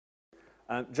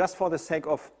Just for the sake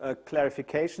of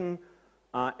clarification,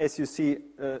 as you see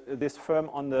this firm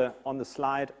on the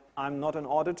slide, I'm not an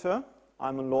auditor.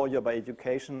 I'm a lawyer by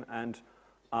education, and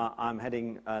I'm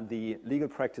heading the legal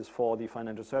practice for the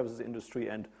financial services industry,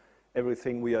 and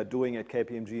everything we are doing at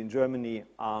KPMG in Germany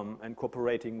and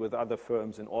cooperating with other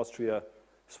firms in Austria,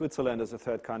 Switzerland as a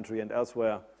third country, and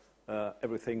elsewhere,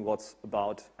 everything what's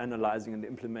about analyzing and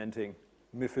implementing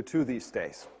MiFID II these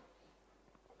days.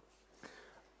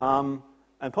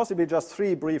 And possibly just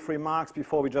 3 brief remarks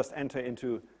before we just enter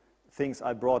into things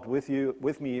I brought with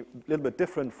me, a little bit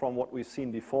different from what we've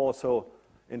seen before. So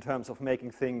in terms of making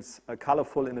things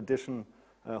colorful, in addition,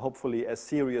 hopefully as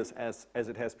serious as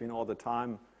it has been all the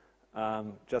time.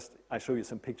 I show you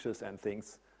some pictures and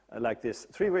things like this.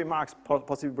 3 remarks,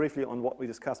 possibly briefly, on what we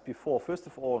discussed before. First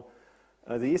of all,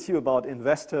 the issue about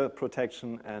investor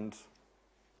protection and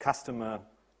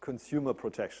consumer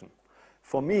protection.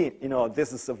 For me,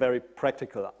 this is a very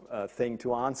practical thing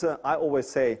to answer. I always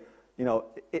say,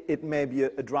 it may be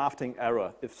a drafting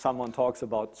error if someone talks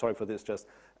about, sorry for this, just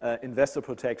investor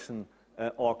protection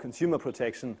or consumer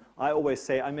protection. I always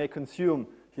say I may consume,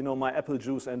 my apple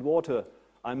juice and water.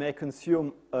 I may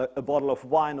consume a bottle of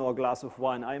wine or a glass of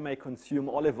wine. I may consume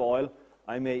olive oil.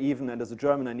 I may even, and as a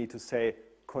German I need to say,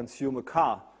 consume a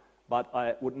car. But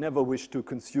I would never wish to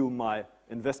consume my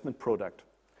investment product,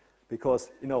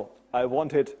 because, I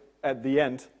want it at the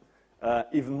end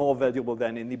even more valuable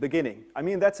than in the beginning. I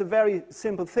mean, that's a very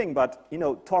simple thing, but,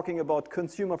 talking about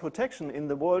consumer protection in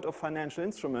the world of financial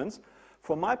instruments,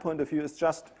 from my point of view, is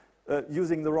just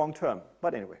using the wrong term.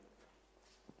 But anyway.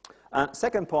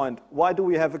 Second point, why do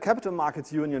we have a capital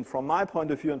markets union? From my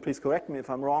point of view, and please correct me if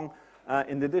I'm wrong,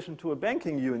 in addition to a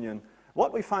banking union,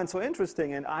 what we find so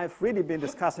interesting, and I've really been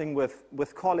discussing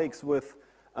with colleagues, with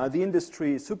the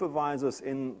industry supervisors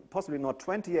in possibly not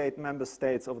 28 member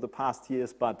states over the past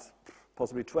years, but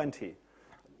possibly 20.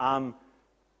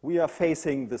 We are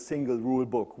facing the single rule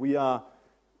book. We are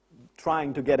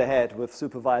trying to get ahead with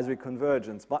supervisory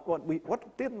convergence. But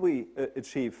what didn't we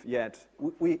achieve yet?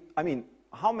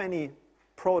 How many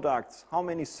products, how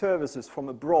many services from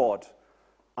abroad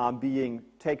are being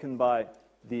taken by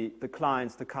the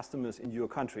clients, the customers in your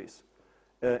countries?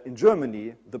 In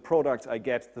Germany, the products I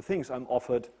get, the things I'm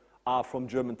offered, are from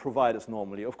German providers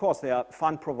normally. Of course, they are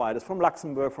fund providers from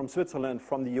Luxembourg, from Switzerland,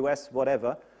 from the US,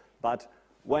 whatever. But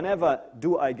whenever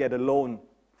do I get a loan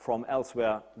from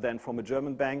elsewhere than from a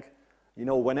German bank,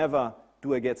 whenever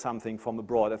do I get something from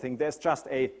abroad? I think there's just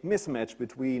a mismatch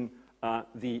between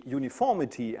the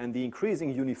uniformity and the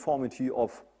increasing uniformity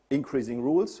of increasing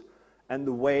rules and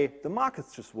the way the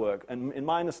markets just work. And in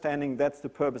my understanding, that's the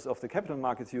purpose of the Capital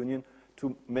Markets Union,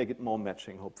 to make it more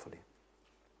matching, hopefully.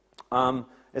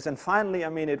 And finally,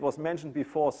 it was mentioned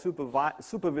before,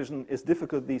 supervision is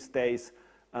difficult these days,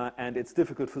 and it's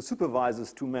difficult for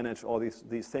supervisors to manage all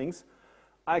these things.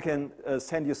 I can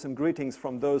send you some greetings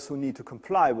from those who need to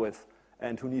comply with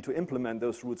and who need to implement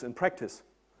those rules in practice.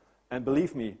 And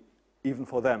believe me, even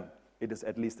for them, it is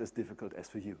at least as difficult as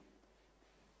for you.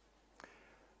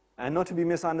 And not to be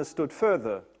misunderstood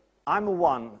further, I'm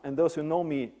one, and those who know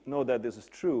me know that this is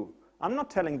true. I'm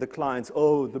not telling the clients,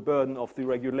 oh, the burden of the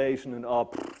regulation and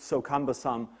so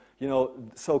cumbersome,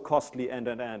 so costly, and.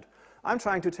 I'm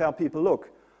trying to tell people,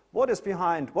 look, what is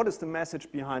the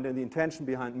message behind and the intention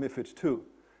behind MiFID II?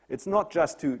 It's not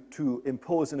just to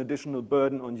impose an additional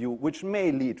burden on you, which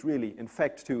may lead really, in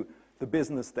fact, to the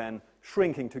business then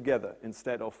shrinking together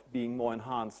instead of being more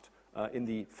enhanced in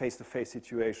the face-to-face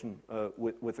situation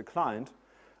with the client.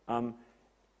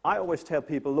 I always tell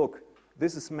people, look,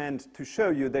 this is meant to show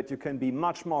you that you can be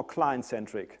much more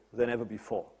client-centric than ever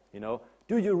before.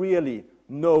 Do you really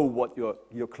know what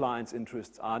your clients'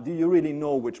 interests are? Do you really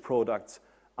know which products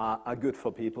are good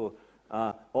for people?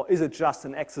 Or is it just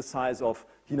an exercise of,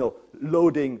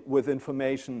 loading with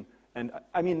information? And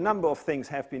a number of things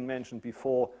have been mentioned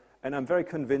before, and I'm very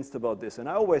convinced about this. And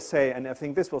I always say, and I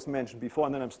think this was mentioned before,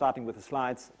 and then I'm starting with the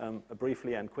slides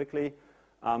briefly and quickly,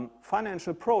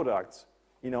 financial products,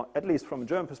 at least from a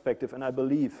German perspective, and I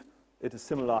believe it is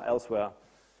similar elsewhere,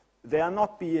 they are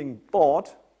not being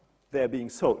bought, they're being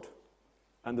sold.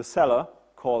 And the seller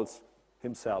calls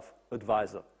himself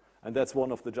advisor. And that's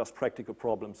one of the just practical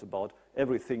problems about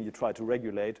everything you try to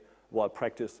regulate, while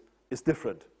practice is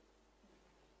different.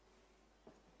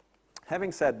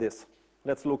 Having said this,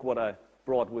 let's look what I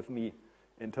brought with me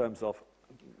in terms of...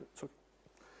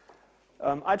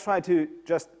 I try to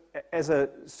just, as a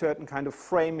certain kind of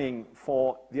framing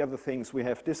for the other things we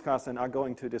have discussed and are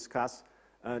going to discuss,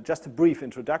 just a brief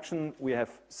introduction. We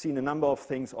have seen a number of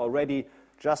things already,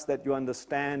 just that you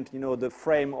understand, the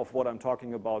frame of what I'm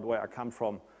talking about, where I come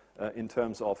from, in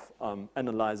terms of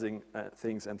analyzing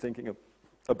things and thinking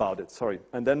about it. Sorry.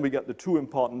 And then we get the two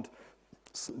important,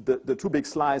 the two big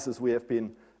slices we have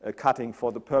been cutting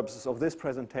for the purposes of this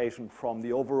presentation from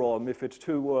the overall MiFID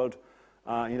II world,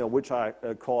 which I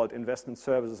called investment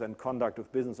services and conduct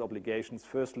of business obligations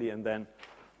firstly, and then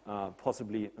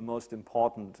possibly most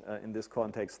important in this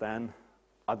context then,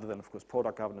 other than, of course,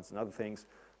 product governance and other things,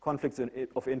 conflicts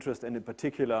of interest, and in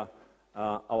particular,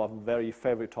 our very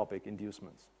favorite topic,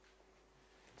 inducements.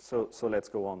 So let's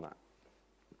go on that.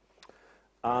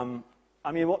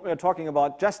 I mean, what we're talking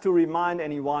about, just to remind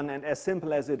anyone, and as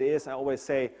simple as it is, I always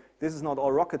say, this is not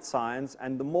all rocket science,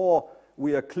 and the more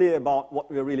we are clear about what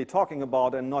we're really talking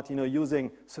about and not, using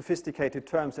sophisticated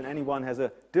terms, and anyone has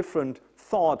a different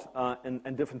thought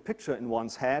and different picture in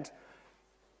one's head.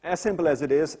 As simple as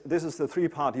it is, this is the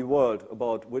three-party world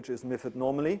about which is MiFID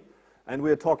normally, and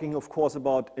we are talking, of course,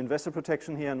 about investor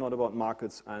protection here, not about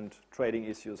markets and trading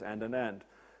issues end.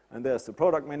 And there's the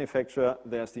product manufacturer,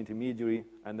 there's the intermediary,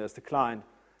 and there's the client.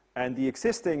 And the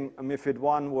existing MiFID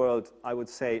I world, I would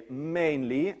say,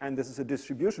 mainly, and this is a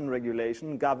distribution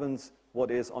regulation, governs what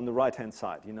is on the right-hand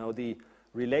side. The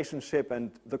relationship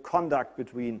and the conduct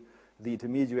between the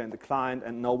intermediary and the client,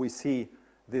 and now we see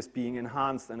this being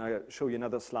enhanced, and I'll show you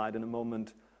another slide in a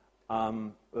moment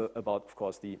about, of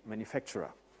course, the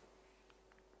manufacturer.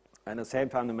 And at the same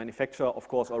time, the manufacturer, of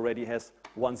course, already has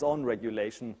one's own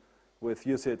regulation with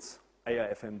UCITS,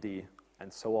 AIFMD,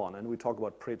 and so on. And we talk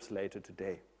about PRIPS later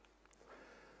today.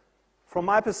 From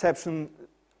my perception,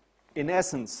 in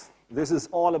essence, this is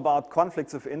all about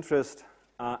conflicts of interest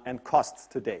and costs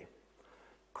today.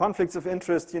 Conflicts of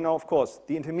interest, of course,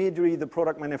 the intermediary, the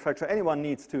product manufacturer, anyone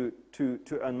needs to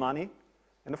earn money.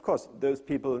 And of course, those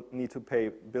people need to pay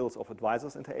bills of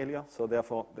advisors inter alia, so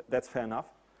therefore that's fair enough.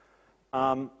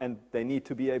 And they need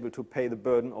to be able to pay the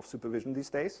burden of supervision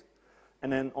these days.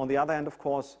 And then on the other hand, of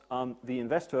course, the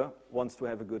investor wants to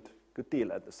have a good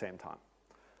deal at the same time.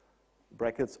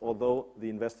 Brackets, although the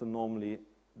investor normally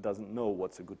doesn't know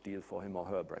what's a good deal for him or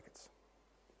her, brackets.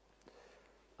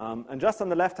 And just on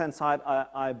the left-hand side,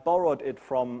 I borrowed it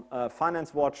from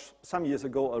Finance Watch some years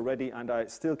ago already, and I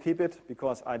still keep it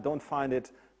because I don't find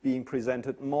it being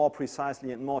presented more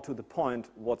precisely and more to the point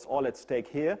what's all at stake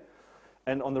here.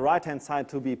 And on the right-hand side,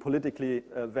 to be politically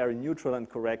very neutral and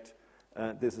correct,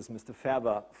 this is Mr.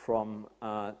 Färber from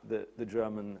the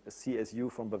German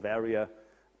CSU from Bavaria,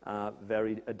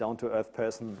 very down-to-earth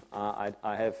person. I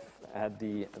have had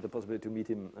the possibility to meet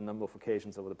him a number of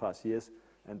occasions over the past years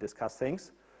and discuss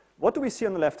things. What do we see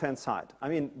on the left-hand side? I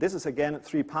mean, this is again a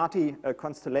three-party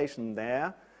constellation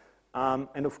there.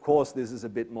 And of course, this is a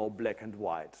bit more black and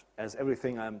white, as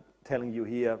everything I'm telling you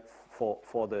here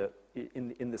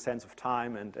in the sense of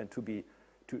time and to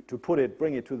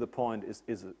bring it to the point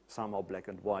is somehow black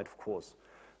and white, of course.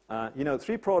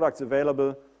 Three products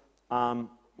available.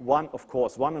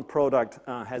 One product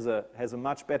has a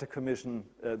much better commission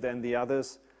than the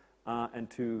others, and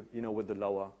two, with the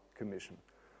lower commission.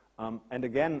 And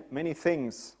again, many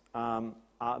things are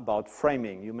about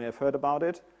framing. You may have heard about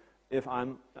it. If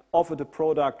I'm offered a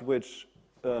product which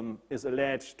is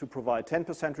alleged to provide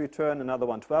 10% return, another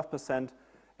one 12%,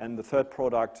 and the third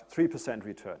product 3%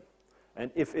 return. And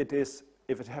if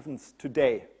it happens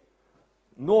today,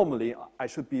 normally I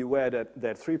should be aware that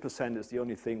 3% is the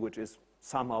only thing which is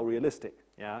somehow realistic,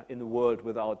 in a world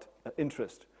without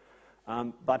interest.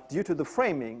 But due to the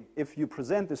framing, if you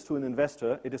present this to an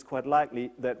investor, it is quite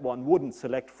likely that one wouldn't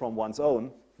select from one's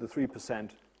own the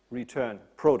 3% return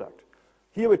product.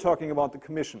 Here we're talking about the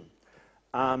commission.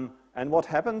 And what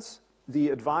happens? The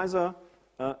advisor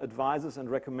advises and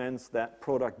recommends that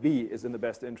product B is in the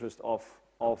best interest of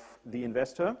the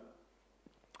investor.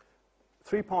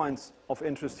 3 points of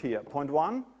interest here. Point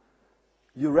one,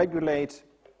 you regulate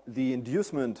the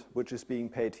inducement which is being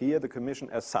paid here, the commission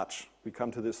as such. We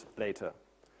come to this later.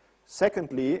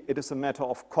 Secondly, it is a matter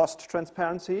of cost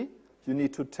transparency. You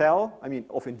need to tell,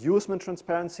 of inducement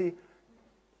transparency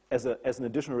as an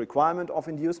additional requirement of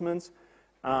inducements,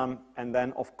 and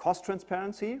then of cost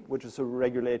transparency, which is a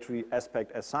regulatory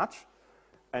aspect as such.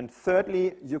 And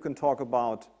thirdly, you can talk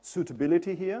about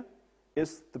suitability here.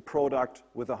 Is the product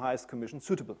with the highest commission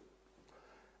suitable?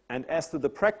 And as to the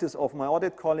practice of my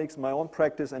audit colleagues, my own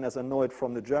practice, and as I know it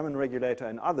from the German regulator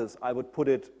and others, I would put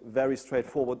it very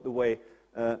straightforward the way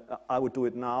I would do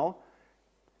it now.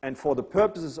 And for the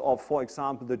purposes of, for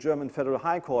example, the German Federal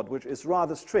High Court, which is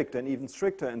rather strict and even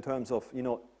stricter in terms of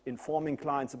informing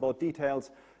clients about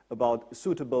details, about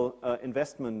suitable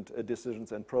investment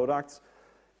decisions and products,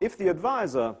 if the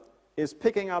advisor is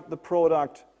picking up the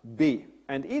product B,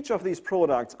 and each of these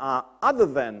products are, other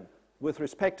than with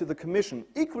respect to the commission,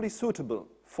 equally suitable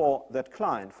for that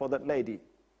client, for that lady.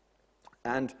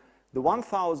 And the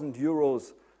 1,000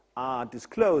 euros are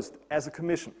disclosed as a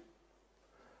commission.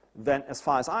 Then, as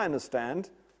far as I understand,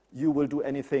 you will do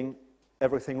everything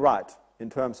right in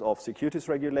terms of securities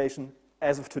regulation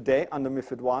as of today under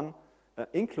MiFID I,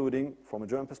 including, from a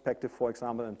German perspective, for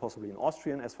example, and possibly an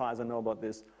Austrian, as far as I know about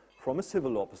this, from a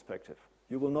civil law perspective.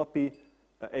 You will not be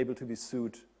able to be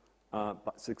sued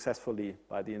successfully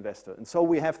by the investor. And so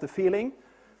we have the feeling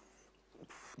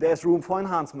there's room for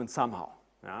enhancement somehow.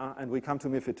 Yeah? And we come to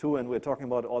MiFID II, and we're talking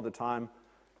about it all the time.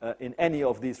 In any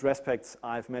of these respects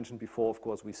I've mentioned before, of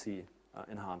course, we see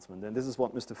enhancement. And this is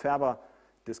what Mr. Ferber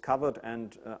discovered,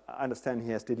 and I understand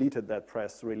he has deleted that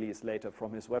press release later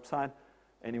from his website.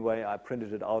 Anyway, I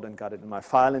printed it out and got it in my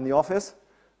file in the office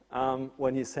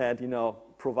when he said,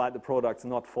 provide the products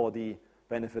not for the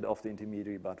benefit of the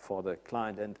intermediary, but for the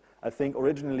client. And I think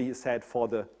originally he said for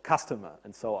the customer,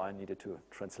 and so I needed to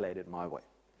translate it my way.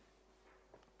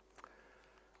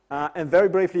 And very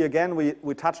briefly again,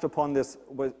 we touched upon this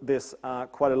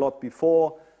quite a lot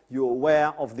before. You're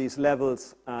aware of these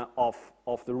levels of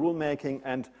the rulemaking,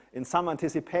 and in some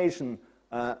anticipation,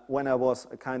 when I was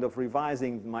kind of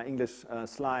revising my English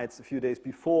slides a few days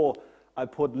before, I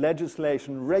put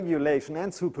legislation, regulation,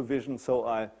 and supervision, so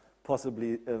I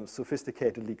possibly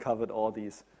sophisticatedly covered all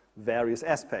these various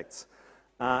aspects.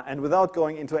 And without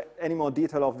going into any more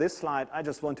detail of this slide, I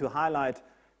just want to highlight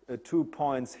 2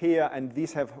 points here, and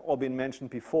these have all been mentioned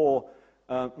before.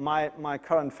 My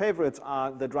current favorites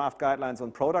are the draft guidelines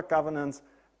on product governance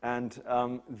and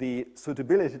the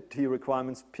suitability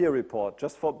requirements peer report,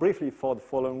 just briefly for the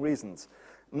following reasons.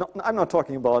 I'm not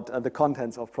talking about the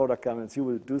contents of product governance. You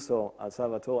will do so,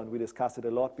 Salvatore, and we discussed it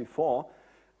a lot before.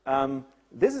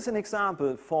 This is an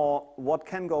example for what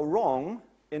can go wrong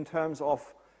in terms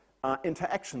of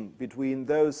interaction between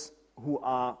those who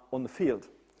are on the field.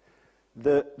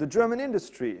 The German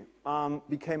industry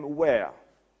became aware,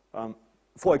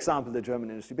 for example, the German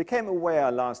industry became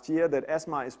aware last year that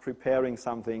ESMA is preparing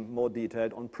something more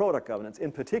detailed on product governance,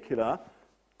 in particular,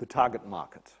 the target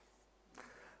market.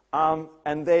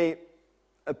 And they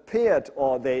appeared,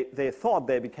 or they thought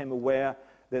they became aware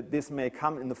that this may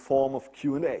come in the form of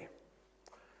Q&A.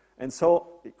 And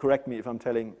so, correct me if I'm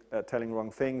telling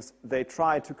wrong things, they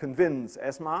tried to convince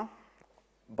ESMA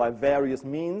by various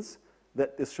means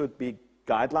that this should be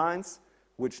guidelines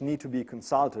which need to be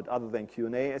consulted other than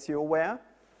Q&A, as you're aware,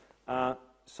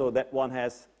 so that one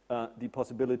has the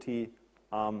possibility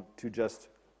to just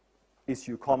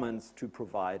issue comments to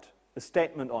provide a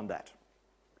statement on that.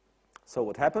 So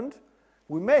what happened?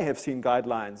 We may have seen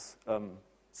guidelines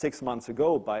 6 months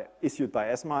ago issued by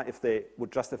ESMA if they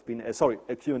would just have been,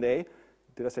 a Q&A.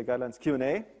 Did I say guidelines?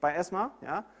 Q&A by ESMA,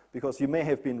 yeah? Because you may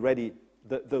have been ready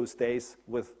those days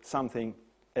with something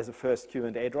as a first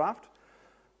Q&A draft,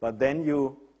 but then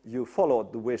you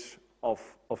followed the wish of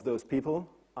those people,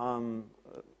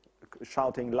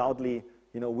 shouting loudly,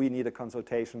 we need a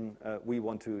consultation, we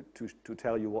want to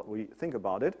tell you what we think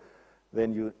about it.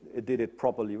 Then you did it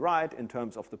properly right in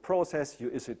terms of the process.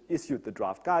 You issued the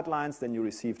draft guidelines. Then you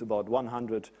received about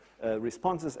 100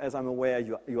 responses, as I'm aware.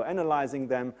 You're analyzing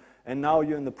them. And now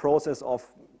you're in the process of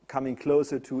coming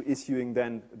closer to issuing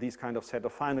then these kind of set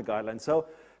of final guidelines. So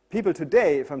people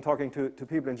today, if I'm talking to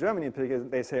people in Germany in particular,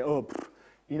 they say,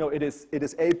 it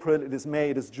is April, it is May,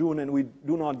 it is June, and we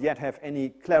do not yet have any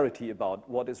clarity about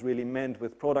what is really meant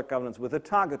with product governance with a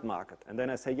target market. And then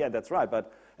I say, yeah, that's right.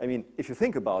 But I mean, if you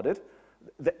think about it,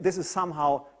 this is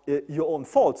somehow your own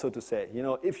fault, so to say.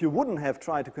 If you wouldn't have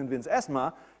tried to convince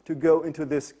ESMA to go into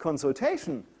this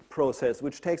consultation process,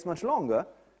 which takes much longer,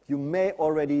 you may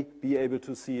already be able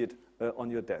to see it on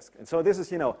your desk. And so this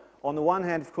is, on the one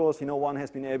hand, of course, one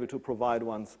has been able to provide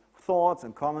one's thoughts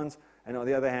and comments, and on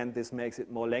the other hand, this makes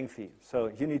it more lengthy.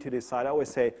 So you need to decide. I always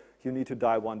say you need to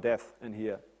die one death, and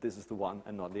here, this is the one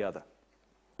and not the other.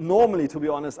 Normally, to be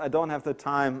honest, I don't have the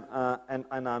time, and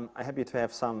I'm happy to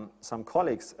have some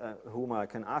colleagues whom I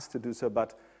can ask to do so,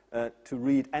 but to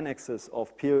read annexes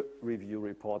of peer review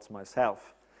reports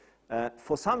myself.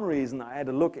 For some reason, I had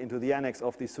a look into the annex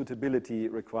of the suitability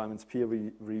requirements peer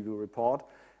review report,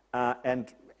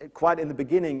 and quite in the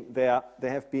beginning, there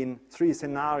have been 3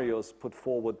 scenarios put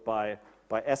forward by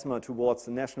ESMA towards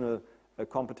the national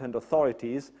competent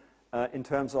authorities in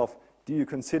terms of, do you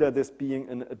consider this being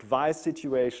an advice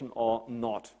situation or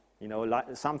not?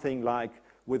 Something like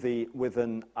with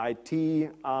an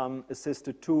IT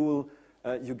assisted tool,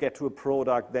 you get to a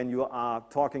product, then you are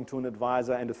talking to an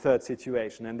advisor, and a third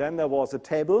situation. And then there was a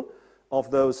table of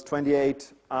those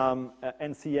 28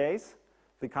 NCAs,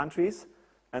 the countries,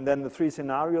 and then the 3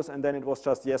 scenarios, and then it was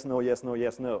just yes, no, yes, no,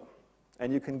 yes, no.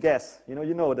 and you can guess, you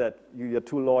know that you're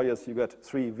two lawyers, you got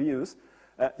 3 views,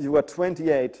 you got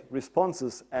 28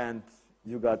 responses, and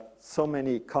you got so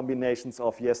many combinations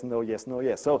of yes, no, yes, no,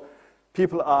 yes. So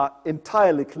people are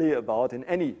entirely clear about, in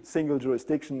any single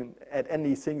jurisdiction, at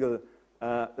any single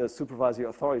supervisory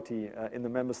authority in the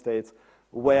member states,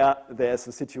 where there's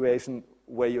a situation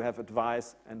where you have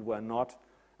advice and where not,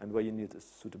 and where you need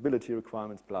suitability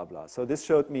requirements, blah, blah. So this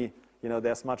showed me,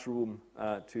 there's much room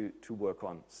to work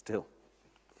on still.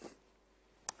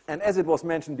 And as it was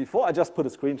mentioned before, I just put a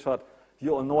screenshot.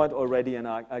 You all know it already, and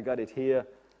I got it here.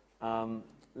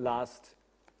 Last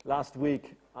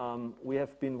week, we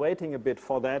have been waiting a bit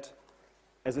for that.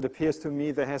 As it appears to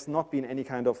me, there has not been any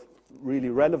kind of really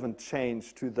relevant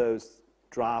change to those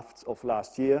drafts of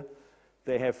last year.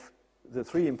 They have the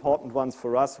 3 important ones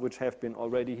for us, which have been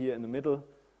already here in the middle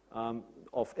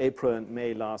of April and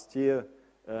May last year.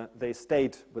 They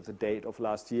stayed with the date of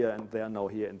last year, and they are now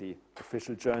here in the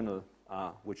official journal,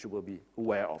 which you will be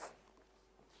aware of.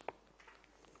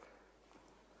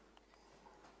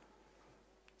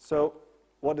 So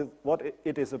what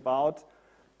it is about,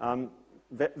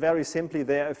 very simply,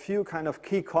 there are a few kind of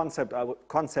key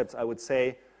concepts, I would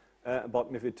say,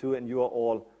 about MiFID II, and you are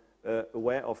all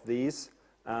aware of these.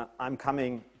 I'm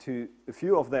coming to a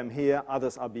few of them here.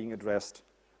 Others are being addressed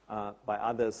by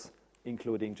others,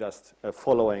 including just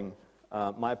following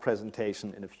my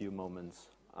presentation in a few moments.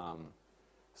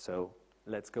 So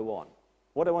let's go on.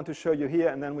 What I want to show you here,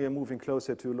 and then we are moving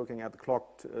closer to looking at the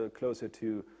clock, closer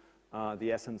to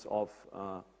the essence of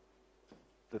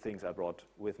the things I brought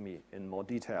with me in more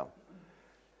detail.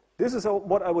 This is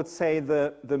what I would say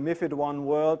the MiFID I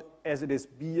world as it is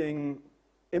being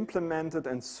implemented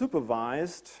and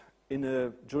supervised in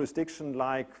a jurisdiction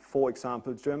like, for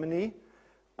example, Germany.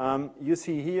 You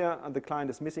see here, and the client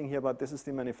is missing here, but this is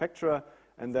the manufacturer,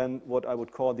 and then what I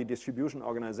would call the distribution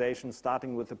organization,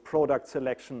 starting with the product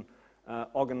selection,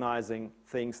 organizing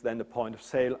things, then the point of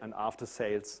sale and after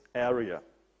sales area.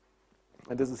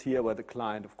 And this is here where the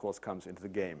client, of course, comes into the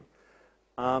game.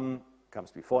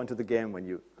 Comes before into the game when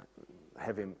you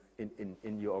have him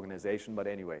in your organization, but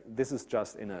anyway, this is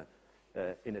just in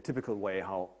a typical way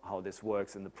how this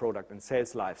works in the product and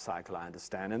sales life cycle, I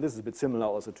understand. And this is a bit similar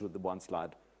also to the one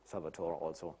slide Salvatore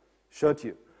also showed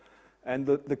you. And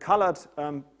the colored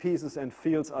pieces and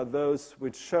fields are those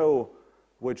which show,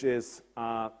 which is,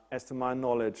 as to my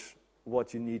knowledge,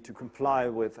 what you need to comply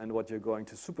with and what you're going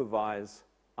to supervise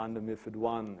under MiFID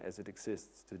I as it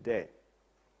exists today.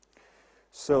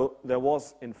 So there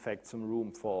was, in fact, some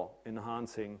room for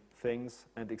enhancing things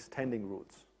and extending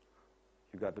routes.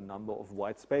 You got a number of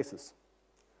white spaces.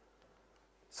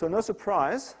 So no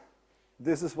surprise,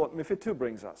 this is what MiFID II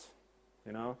brings us.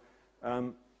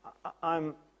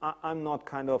 I'm not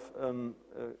kind of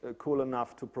cool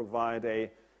enough to provide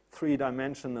a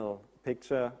 3-dimensional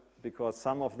picture, because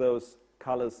some of those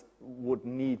colors would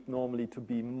need normally to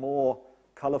be more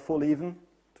colorful, even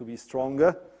to be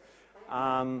stronger,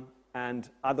 and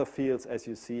other fields, as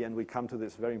you see, and we come to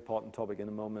this very important topic in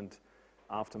a moment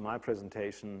after my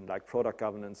presentation, like product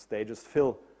governance, they just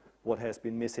fill what has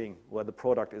been missing, where the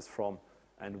product is from,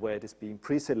 and where it is being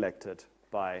pre-selected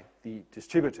by the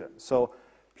distributor. So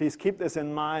please keep this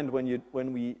in mind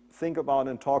when we think about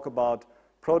and talk about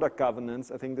product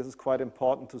governance. I think this is quite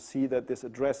important to see that this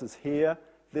addresses here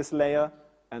this layer,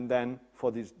 and then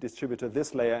for the distributor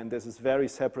this layer, and this is very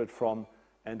separate from,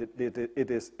 and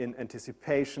it is in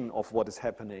anticipation of what is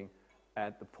happening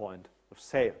at the point of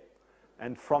sale.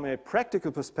 And from a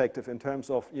practical perspective, in terms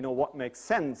of what makes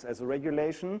sense as a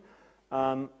regulation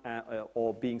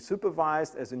or being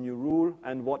supervised as a new rule,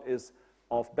 and what is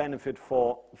of benefit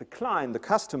for the client, the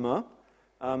customer,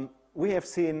 we have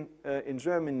seen in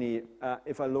Germany,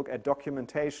 if I look at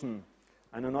documentation,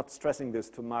 and I'm not stressing this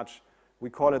too much, we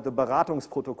call it the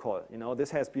Beratungsprotokoll.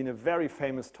 This has been a very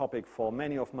famous topic for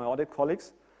many of my audit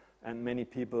colleagues and many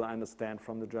people I understand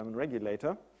from the German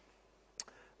regulator.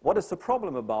 What is the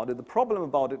problem about it? The problem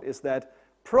about it is that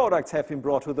products have been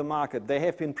brought to the market. They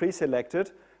have been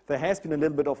pre-selected. There has been a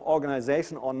little bit of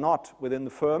organization or not within the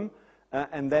firm,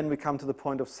 and then we come to the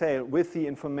point of sale with the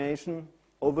information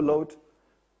overload,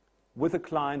 with the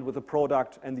client, with the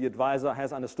product, and the advisor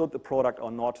has understood the product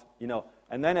or not,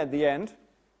 And then at the end,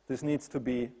 this needs to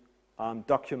be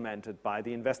documented by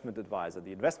the investment advisor.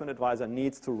 The investment advisor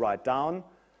needs to write down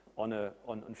on a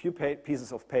few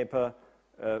pieces of paper,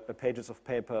 pages of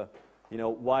paper,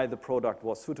 why the product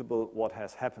was suitable, what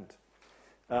has happened.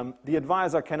 The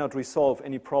advisor cannot resolve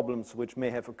any problems which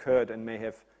may have occurred and may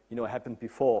have, happened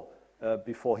before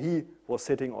he was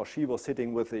sitting or she was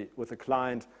sitting with the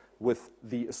client, with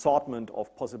the assortment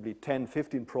of possibly 10,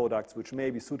 15 products which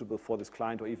may be suitable for this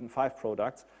client, or even 5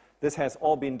 products. This has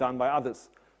all been done by others,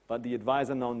 but the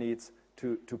advisor now needs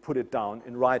to put it down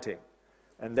in writing.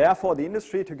 And therefore, the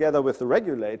industry, together with the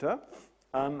regulator,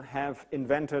 have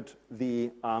invented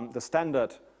the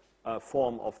standard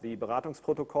form of the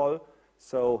Beratungsprotokoll.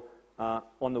 So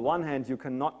on the one hand, you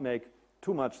cannot make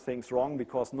too much things wrong,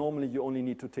 because normally you only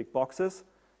need to tick boxes.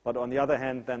 But on the other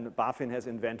hand, then BaFin has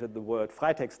invented the word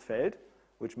Freitextfeld,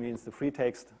 which means the free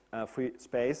text, free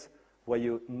space, where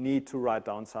you need to write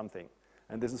down something.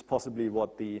 And this is possibly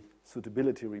what the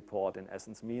suitability report in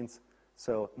essence means.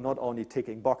 So not only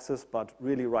ticking boxes, but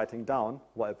really writing down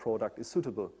why a product is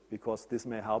suitable, because this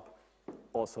may help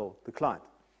also the client.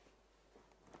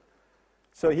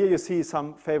 So here you see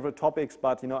some favorite topics,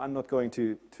 but I'm not going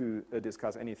to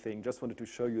discuss anything. Just wanted to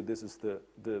show you this is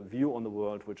the view on the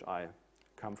world where I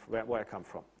come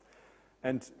from.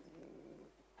 And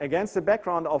against the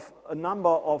background of a number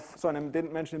of, sorry, I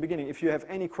didn't mention in the beginning, if you have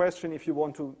any question, if you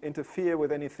want to interfere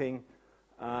with anything,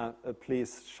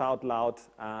 please shout loud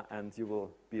and you will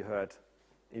be heard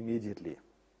immediately.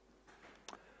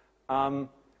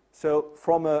 So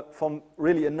from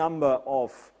really a number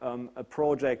of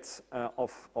projects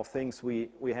of things we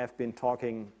have been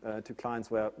talking to clients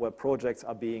where projects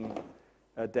are being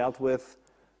dealt with.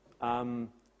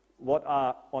 What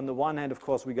are, on the one hand, of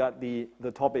course, we got the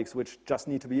topics which just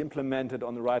need to be implemented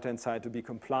on the right-hand side to be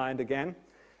compliant again.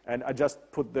 And I just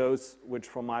put those which,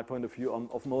 from my point of view,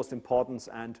 of most importance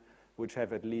and which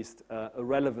have at least a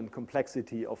relevant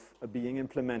complexity of being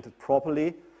implemented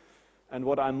properly. And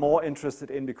what I'm more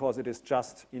interested in, because it is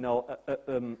just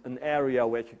an area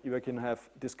where you can have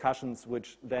discussions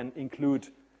which then include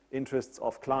interests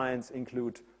of clients,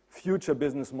 include future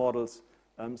business models,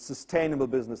 sustainable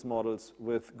business models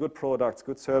with good products,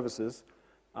 good services,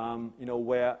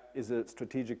 where is a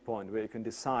strategic point where you can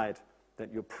decide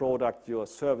that your product, your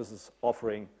services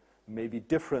offering may be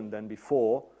different than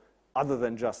before, other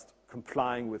than just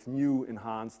complying with new,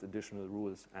 enhanced, additional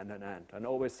rules and. And I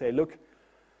always say, look,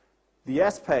 the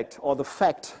aspect or the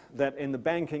fact that in the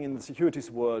banking, in the securities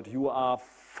world, you are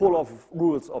full of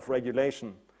rules of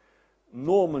regulation,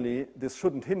 normally this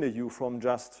shouldn't hinder you from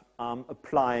just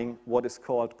applying what is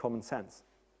called common sense.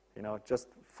 Just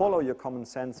follow your common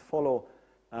sense, follow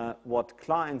what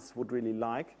clients would really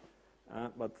like,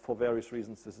 but for various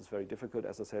reasons this is very difficult.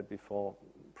 As I said before,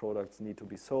 products need to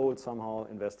be sold somehow,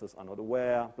 investors are not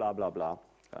aware, blah, blah, blah.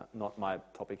 Not my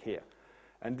topic here.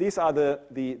 And these are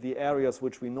the areas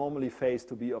which we normally face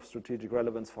to be of strategic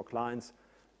relevance for clients,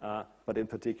 but in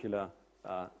particular,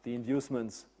 the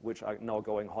inducements, which are now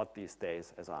going hot these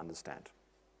days, as I understand,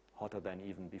 hotter than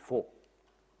even before.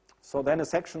 So then a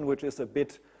section which is a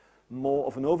bit more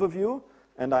of an overview,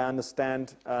 and I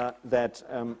understand that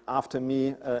after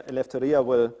me, Eleftheria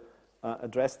will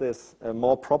address this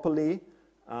more properly,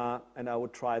 and I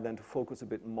would try then to focus a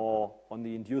bit more on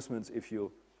the inducements if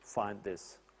you find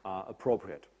this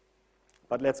appropriate.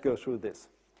 But let's go through this.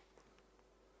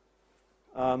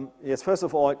 Yes, first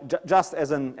of all, just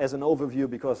as an overview,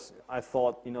 because I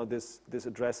thought this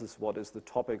addresses what is the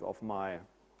topic of my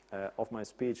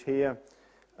speech here.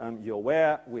 You're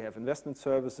aware we have investment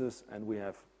services and we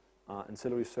have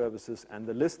ancillary services, and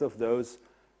the list of those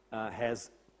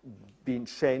has been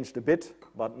changed a bit,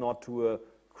 but not to a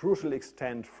crucial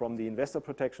extent from the investor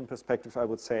protection perspective, I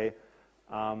would say.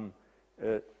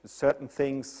 Certain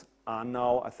things are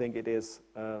now, I think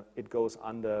it goes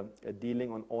under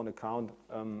dealing on own account,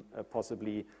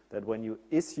 possibly that when you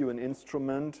issue an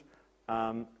instrument,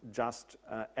 just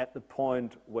at the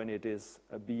point when it is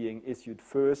being issued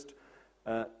first,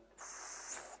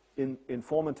 in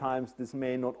former times this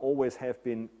may not always have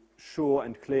been sure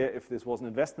and clear if this was an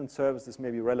investment service. This may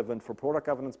be relevant for product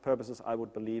governance purposes, I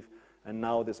would believe, and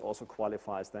now this also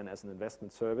qualifies then as an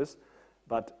investment service.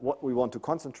 But what we want to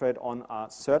concentrate on are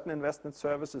certain investment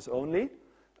services only,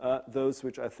 those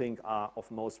which I think are of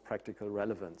most practical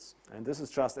relevance. And this is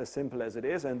just as simple as it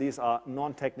is, and these are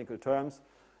non-technical terms.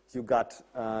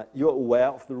 You're aware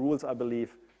of the rules, I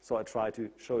believe, so I try to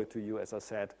show it to you, as I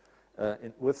said,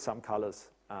 with some colors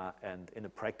and in a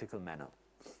practical manner.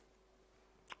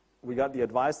 We got the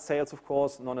advised sales, of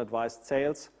course, non-advised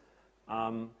sales.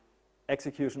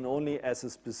 Execution only as a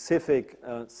specific,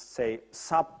 say,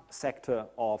 sub-sector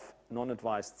of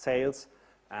non-advised sales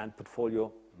and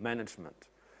portfolio management.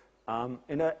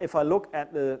 If I look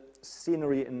at the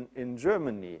scenery in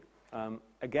Germany,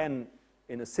 again,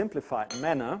 in a simplified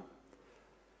manner,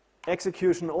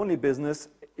 execution-only business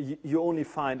you only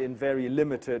find in very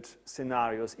limited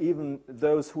scenarios. Even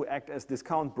those who act as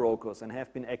discount brokers and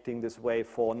have been acting this way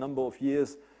for a number of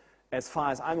years, as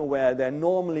far as I'm aware, they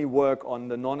normally work on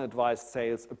the non-advised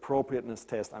sales appropriateness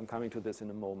test. I'm coming to this in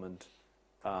a moment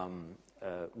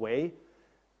way.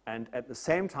 And at the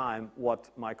same time, what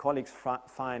my colleagues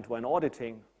find when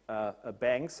auditing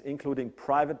banks, including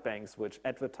private banks, which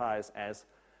advertise as,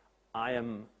 I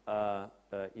am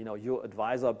your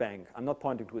advisor bank. I'm not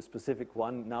pointing to a specific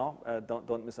one now.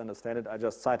 Don't misunderstand it. I'm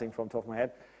just citing from the top of my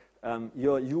head.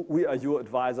 We are your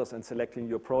advisors and selecting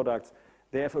your products.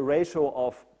 They have a ratio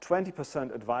of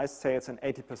 20% advised sales and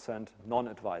 80%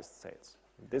 non-advised sales.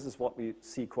 This is what we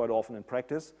see quite often in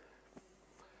practice.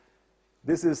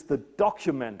 This is the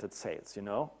documented sales,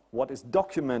 what is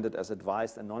documented as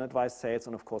advised and non-advised sales,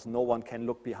 and of course no one can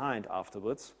look behind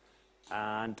afterwards.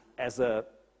 And as a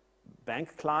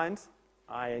bank client,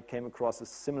 I came across a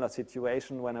similar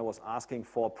situation when I was asking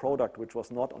for a product which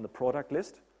was not on the product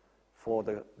list for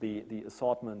the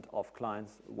assortment of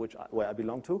clients where I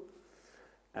belong to.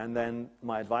 And then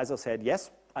my advisor said, yes,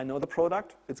 I know the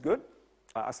product, it's good.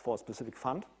 I asked for a specific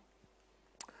fund.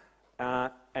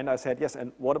 And I said, yes,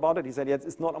 and what about it? He said, yes,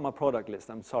 it's not on my product list,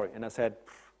 I'm sorry. And I said,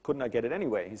 couldn't I get it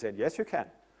anyway? He said, yes, you can,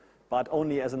 but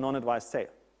only as a non-advised sale.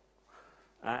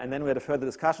 And then we had a further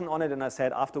discussion on it, and I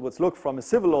said afterwards, look, from a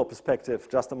civil law perspective,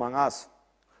 just among us,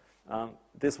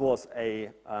 this was a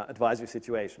advisory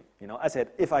situation. I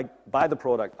said, if I buy the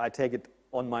product, I take it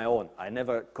on my own. I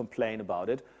never complain about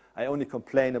it. I only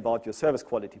complain about your service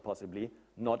quality, possibly,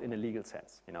 not in a legal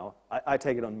sense. I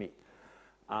take it on me.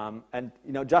 And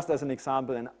just as an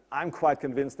example, and I'm quite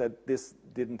convinced that this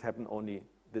didn't happen only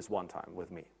this one time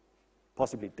with me.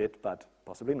 Possibly did, but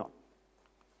possibly not.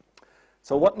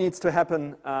 So what needs to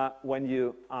happen when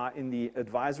you are in the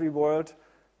advisory world?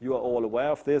 You are all aware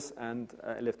of this, and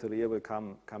Eleftheria will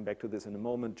come back to this in a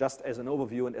moment, just as an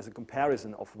overview and as a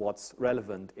comparison of what's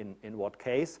relevant in what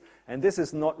case. And this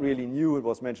is not really new. It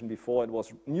was mentioned before. It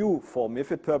was new for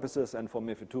MiFID purposes, and for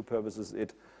MiFID II purposes,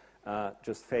 it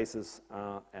just faces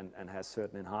and has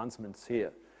certain enhancements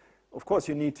here. Of course,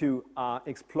 you need to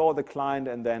explore the client,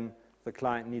 and then the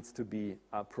client needs to be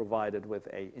provided with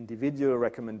an individual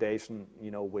recommendation,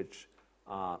 which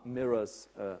mirrors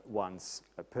one's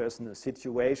personal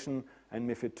situation. And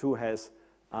MiFID II has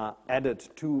added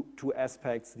two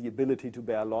aspects, the ability to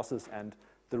bear losses and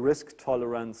the risk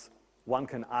tolerance. One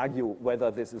can argue whether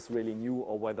this is really new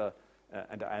or whether,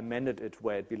 and I amended it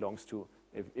where it belongs to,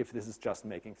 if this is just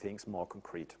making things more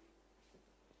concrete.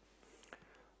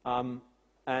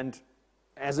 And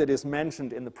as it is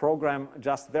mentioned in the program,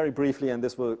 just very briefly, and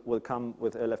this will come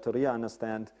with Eleftheria, I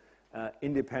understand,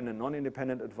 independent,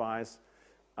 non-independent advice.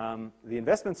 The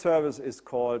investment service is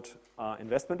called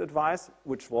investment advice,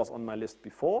 which was on my list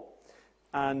before.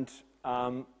 And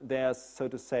there's, so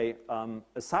to say, a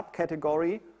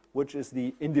subcategory, which is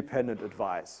the independent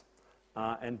advice.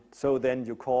 And so then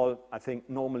you call, I think,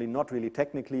 normally not really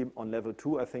technically on level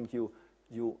 2, I think the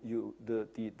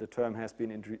term has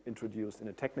been introduced in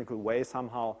a technical way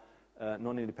somehow.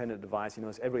 Non-independent advice,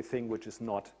 is everything which is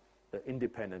not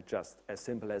independent, just as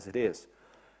simple as it is.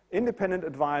 Independent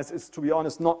advice is, to be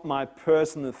honest, not my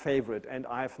personal favorite, and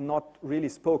I have not really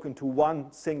spoken to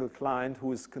one single client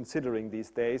who is considering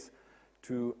these days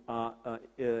to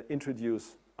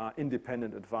introduce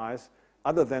independent advice,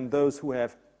 other than those who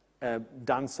have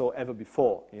done so ever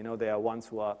before. There are ones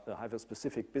who have a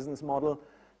specific business model,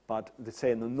 but they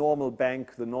say in the normal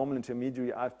bank, the normal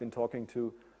intermediary I've been talking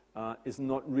to is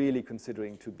not really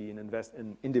considering to be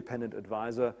an independent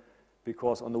advisor,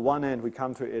 because on the one hand we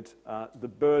come to it, the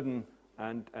burden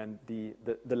and the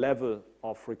level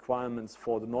of requirements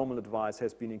for the normal advice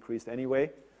has been increased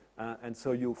anyway, and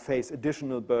so you face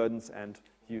additional burdens and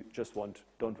you just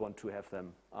don't want to have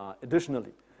them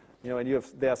additionally. And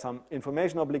there are some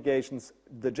information obligations.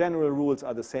 The general rules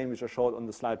are the same, which I showed on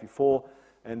the slide before.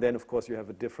 And then, of course, you have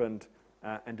a different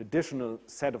and additional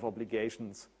set of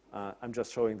obligations. I'm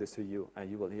just showing this to you,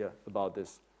 and you will hear about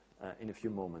this in a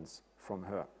few moments from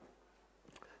her.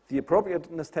 The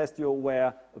appropriateness test, you're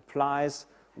aware, applies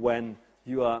when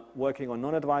you are working on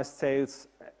non-advised sales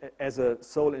as a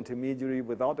sole intermediary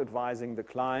without advising the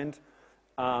client.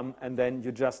 And then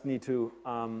you just need to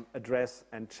address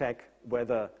and check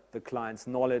whether the client's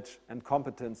knowledge and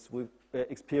competence,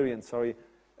 experience,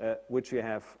 which you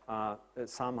have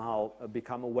somehow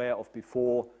become aware of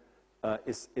before,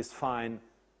 is fine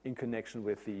in connection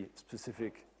with the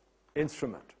specific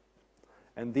instrument.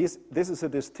 And this is a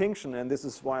distinction, and this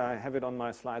is why I have it on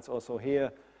my slides also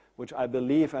here, which I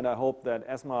believe and I hope that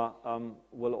ESMA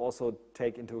will also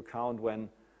take into account when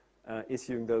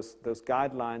issuing those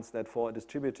guidelines, that for a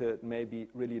distributor it may be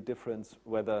really a difference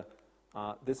whether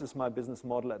this is my business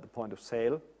model at the point of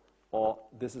sale, or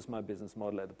this is my business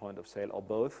model at the point of sale, or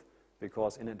both,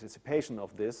 because in anticipation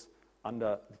of this,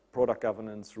 under product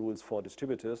governance rules for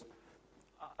distributors,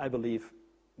 I believe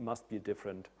must be a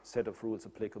different set of rules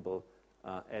applicable,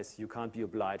 as you can't be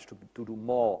obliged to do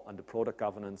more under product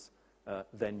governance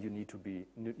than you need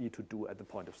to do at the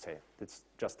point of sale. This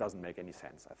just doesn't make any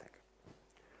sense, I think.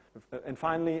 And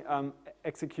finally,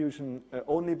 execution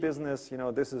only business.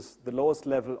 This is the lowest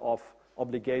level of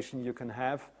obligation you can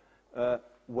have,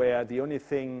 where the only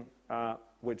thing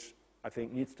which I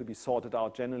think needs to be sorted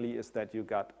out generally is that you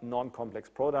got non-complex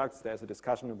products. There's a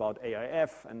discussion about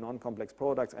AIF and non-complex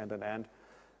products, and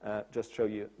just show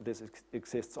you this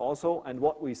exists also. And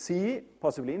what we see,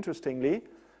 possibly interestingly,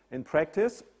 in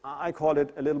practice, I call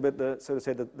it a little bit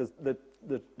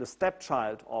the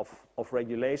stepchild of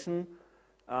regulation,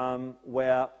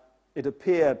 where it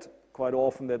appeared quite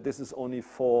often that this is only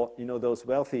for those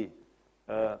wealthy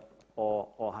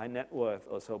or high net worth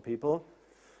or so people.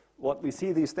 What we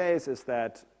see these days is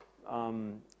that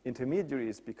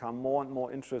intermediaries become more and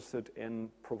more interested in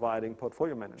providing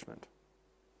portfolio management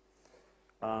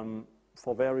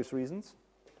for various reasons,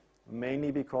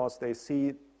 mainly because they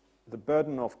see the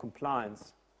burden of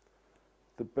compliance,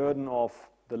 the burden of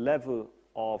the level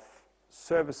of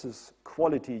services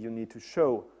quality you need to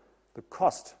show, the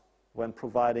cost when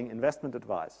providing investment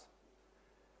advice.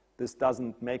 This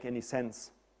doesn't make any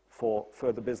sense for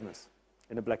further business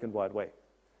in a black and white way.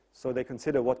 So they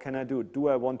consider, what can I do? Do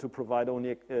I want to provide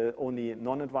only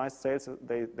non-advised sales?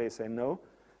 They say no.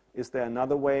 Is there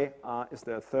another way? Is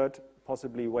there a third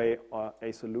possibly way or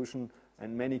a solution?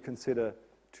 And many consider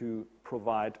to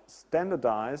provide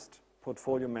standardized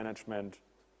portfolio management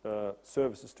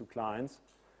services to clients.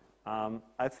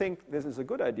 I think this is a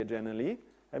good idea generally.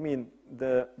 I mean,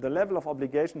 the level of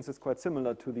obligations is quite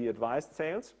similar to the advised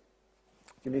sales.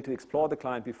 You need to explore the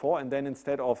client before, and then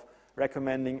instead of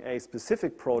recommending a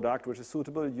specific product which is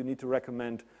suitable, you need to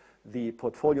recommend the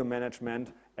portfolio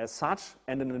management as such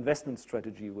and an investment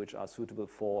strategy which are suitable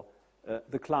for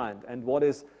the client. And what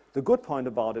is the good point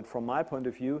about it from my point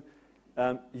of view,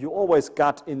 you always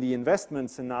got in the investment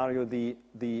scenario the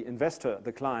investor,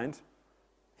 the client,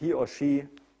 he or she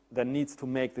then needs to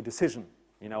make the decision,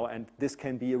 and this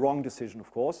can be a wrong decision,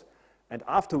 of course. And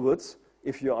afterwards,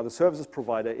 if you are the services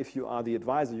provider, if you are the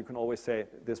advisor, you can always say,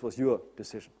 this was your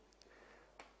decision.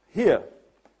 Here,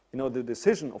 the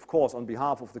decision, of course, on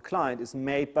behalf of the client is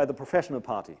made by the professional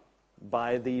party,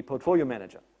 by the portfolio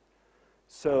manager.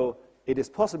 So it is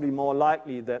possibly more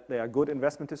likely that they are good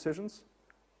investment decisions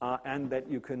and that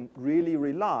you can really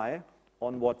rely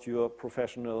on what your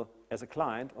professional, as a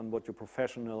client, on what your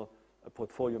professional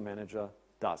portfolio manager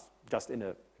does, just in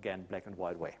a, again, black and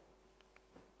white way.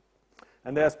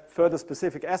 And there's further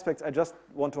specific aspects. I just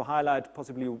want to highlight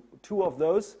possibly two of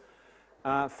those.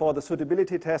 For the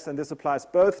suitability test, and this applies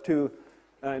both to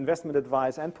investment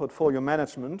advice and portfolio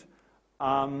management,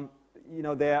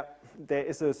 there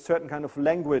is a certain kind of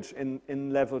language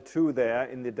in level 2 there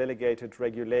in the delegated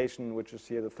regulation, which is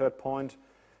here the third point,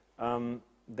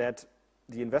 that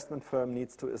the investment firm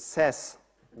needs to assess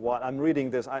what I'm reading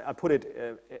this. I put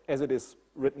it as it is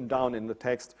written down in the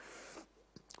text.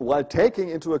 While taking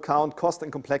into account cost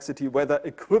and complexity, whether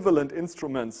equivalent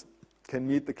instruments can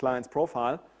meet the client's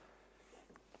profile.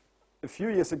 A few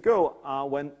years ago,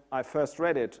 when I first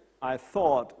read it, I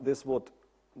thought this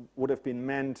would have been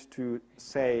meant to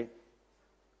say,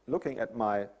 looking at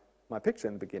my picture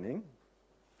in the beginning,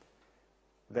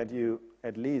 that you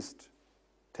at least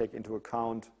take into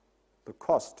account the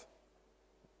cost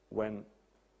when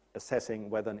assessing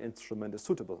whether an instrument is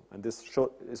suitable. And this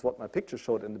is what my picture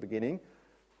showed in the beginning.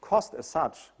 Cost as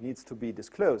such needs to be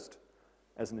disclosed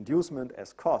as an inducement,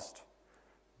 as cost,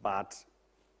 but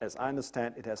as I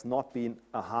understand, it has not been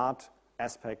a hard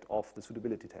aspect of the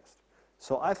suitability test.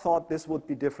 So I thought this would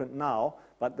be different now,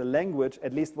 but the language,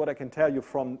 at least what I can tell you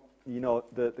from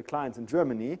the clients in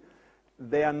Germany,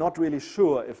 they are not really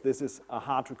sure if this is a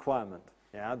hard requirement.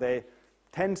 Yeah, they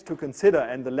tend to consider,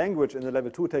 and the language in the level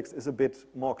 2 text is a bit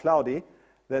more cloudy,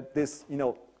 that this,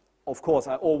 of course,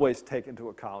 I always take into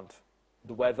account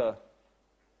the weather,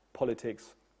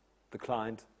 politics, the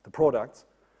client, the products,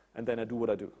 and then I do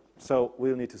what I do. So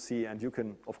we'll need to see, and you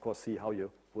can, of course, see how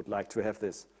you would like to have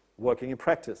this working in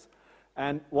practice.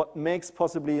 And what makes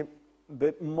possibly a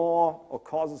bit more, or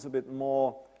causes a bit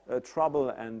more trouble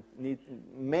and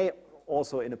may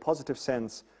also, in a positive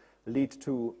sense, lead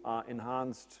to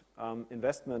enhanced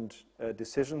investment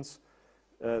decisions,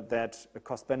 that a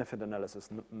cost-benefit analysis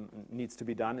needs to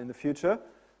be done in the future,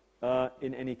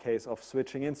 in any case of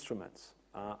switching instruments.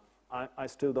 I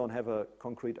still don't have a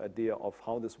concrete idea of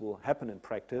how this will happen in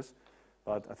practice,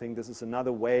 but I think this is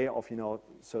another way of,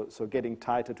 so getting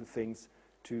tighter to things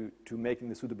to making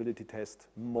the suitability test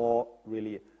more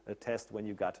really a test when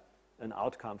you got an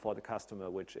outcome for the customer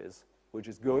which is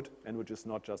good and which is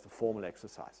not just a formal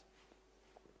exercise.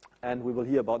 And we will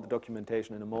hear about the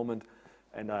documentation in a moment,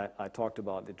 and I talked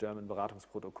about the German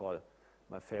Beratungsprotokoll,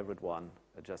 my favorite one,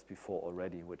 just before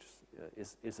already, which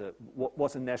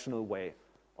was a national way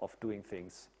of doing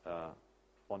things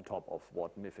on top of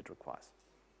what MiFID requires.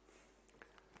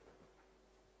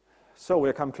 So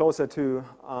we'll come closer to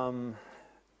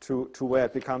where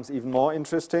it becomes even more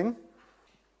interesting.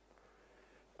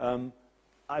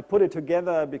 I put it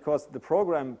together because the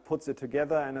program puts it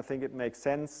together, and I think it makes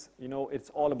sense. You know, it's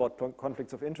all about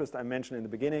conflicts of interest. I mentioned in the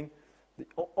beginning,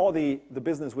 all the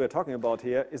business we're talking about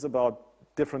here is about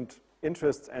different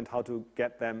interests and how to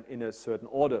get them in a certain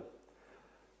order.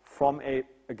 From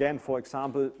again, for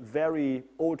example, very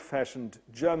old-fashioned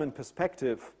German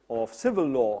perspective of civil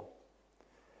law,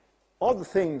 all the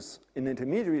things an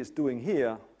intermediary is doing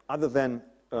here, other than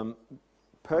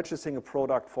purchasing a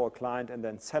product for a client and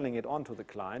then selling it on to the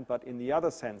client, but in the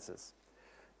other senses,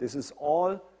 this is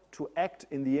all to act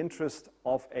in the interest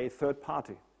of a third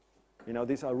party. You know,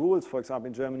 these are rules, for example,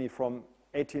 in Germany from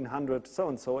 1800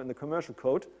 so-and-so in the commercial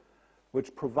code,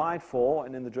 which provide for,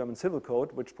 and in the German civil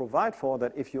code, which provide for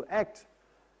that if you act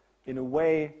in a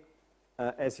way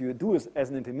as you do as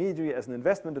an intermediary, as an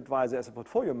investment advisor, as a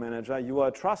portfolio manager, you are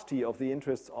a trustee of the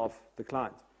interests of the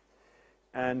client.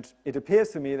 And it appears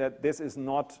to me that this is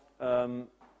not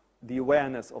the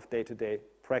awareness of day-to-day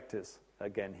practice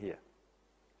again here.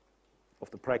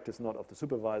 Of the practice, not of the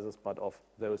supervisors, but of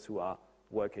those who are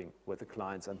working with the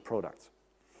clients and products.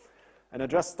 And I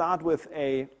just start with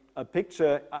a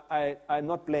picture. I'm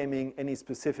not blaming any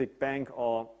specific bank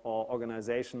or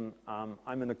organization. I'm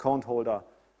an account holder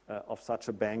of such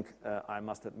a bank, I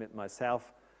must admit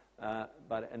myself.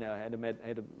 But I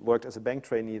had worked as a bank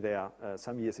trainee there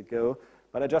some years ago.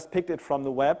 But I just picked it from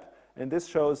the web, and this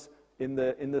shows in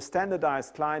the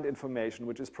standardized client information,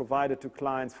 which is provided to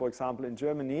clients, for example, in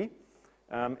Germany,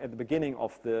 at the beginning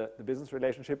of the business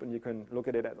relationship, and you can look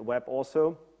at it at the web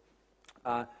also.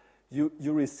 You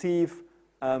receive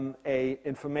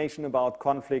information about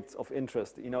conflicts of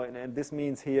interest, you know, and this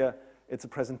means here it's a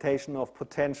presentation of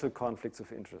potential conflicts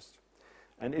of interest.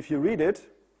 And if you read it,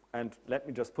 and let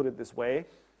me just put it this way,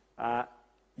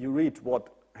 you read what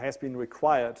has been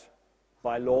required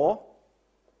by law,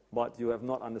 but you have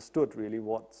not understood really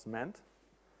what's meant,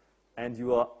 and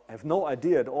you have no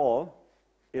idea at all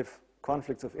if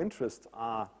conflicts of interest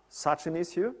are such an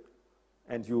issue,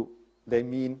 and they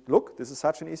mean, look, this is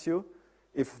such an issue,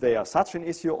 if they are such an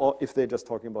issue, or if they're just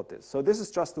talking about this. So this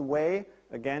is just a way,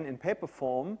 again, in paper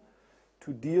form,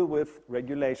 to deal with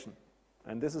regulation.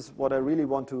 And this is what I really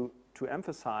want to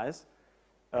emphasize.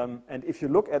 And if you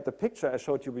look at the picture I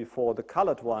showed you before, the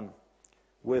colored one,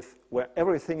 where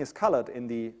everything is colored in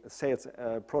the sales,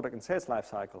 product and sales life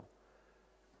cycle,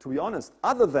 to be honest,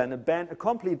 other than a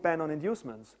complete ban on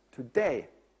inducements today,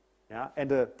 yeah,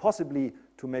 and possibly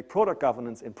to make product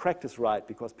governance in practice right,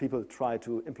 because people try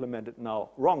to implement it now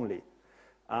wrongly,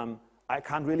 I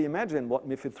can't really imagine what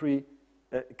MiFID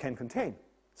III can contain.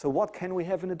 So what can we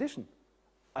have in addition?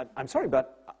 I'm sorry,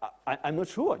 but I'm not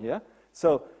sure, yeah?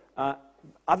 So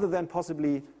other than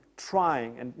possibly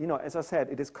trying, and you know, as I said,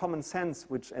 it is common sense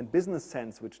and business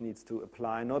sense which needs to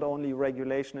apply, not only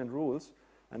regulation and rules,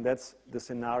 and that's the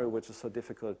scenario which is so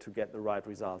difficult to get the right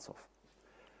results of.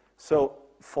 So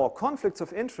for conflicts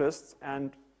of interest,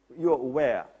 and you're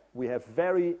aware, we have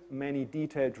very many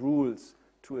detailed rules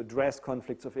to address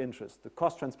conflicts of interest. The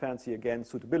cost transparency, again,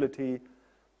 suitability,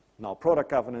 now product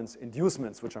governance,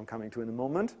 inducements, which I'm coming to in a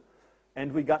moment.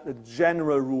 And we got the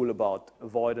general rule about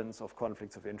avoidance of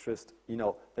conflicts of interest, you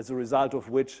know, as a result of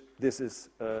which this is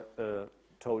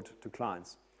told to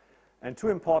clients. And two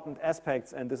important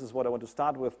aspects, and this is what I want to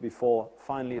start with before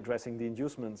finally addressing the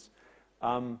inducements.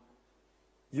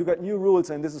 You got new rules,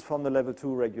 and this is from the level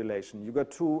 2 regulation. You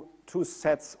got two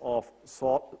sets of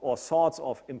sorts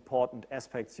of important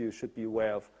aspects you should be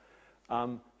aware of.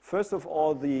 First of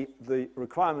all, the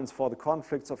requirements for the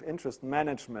conflicts of interest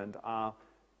management are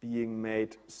being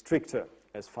made stricter,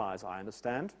 as far as I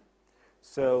understand.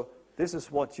 So this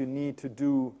is what you need to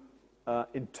do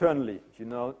internally, you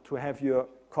know, to have your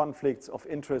conflicts of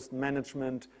interest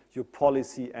management, your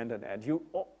policy, and. You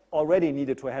already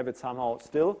needed to have it somehow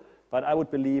still, but I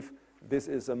would believe this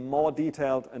is a more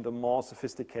detailed and a more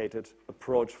sophisticated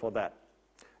approach for that.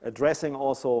 Addressing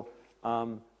also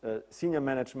senior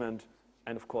management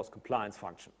and, of course, compliance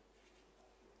function.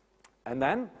 And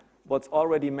then what's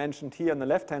already mentioned here on the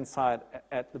left-hand side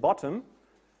at the bottom,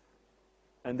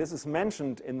 and this is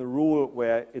mentioned in the rule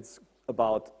where it's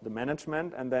about the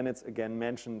management, and then it's again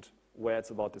mentioned where it's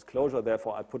about disclosure.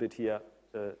 Therefore, I put it here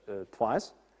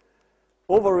twice.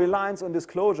 Over-reliance on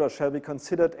disclosure shall be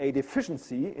considered a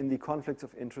deficiency in the conflicts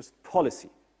of interest policy.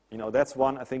 You know, that's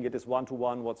one, I think it is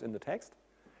one-to-one what's in the text.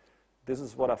 This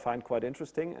is what I find quite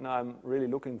interesting, and I'm really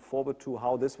looking forward to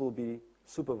how this will be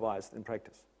supervised in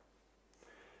practice.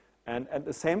 And at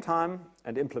the same time,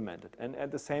 and implemented. And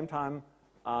at the same time,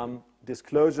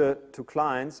 disclosure to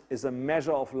clients is a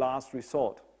measure of last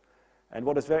resort. And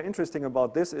what is very interesting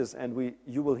about this is, and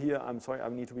you will hear, I'm sorry, I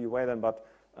need to be away then, but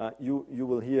you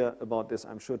will hear about this,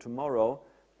 I'm sure, tomorrow.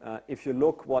 If you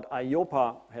look what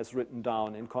IOPA has written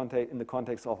down in the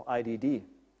context of IDD,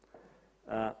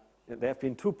 there have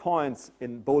been 2 points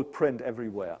in bold print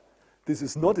everywhere. This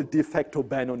is not a de facto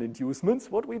ban on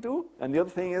inducements, what we do. And the other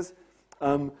thing is,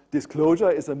 disclosure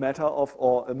is a matter of,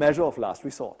 or a measure of last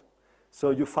resort. So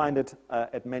you find it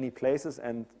at many places,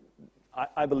 and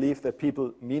I believe that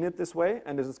people mean it this way,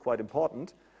 and this is quite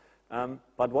important.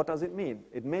 But what does it mean?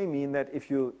 It may mean that if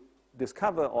you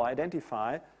discover or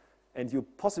identify, and you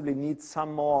possibly need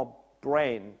some more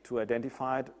brain to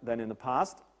identify it than in the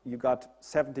past, you got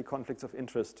 70 conflicts of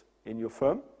interest in your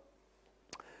firm.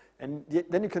 And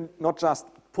then you can not just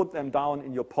put them down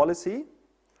in your policy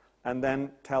and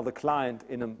then tell the client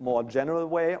in a more general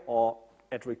way or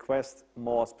at request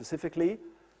more specifically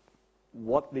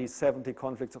what these 70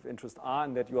 conflicts of interest are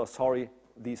and that you are sorry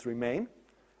these remain.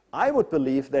 I would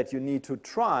believe that you need to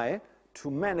try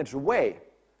to manage away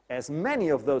as many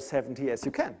of those 70 as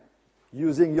you can,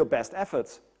 using your best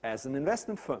efforts as an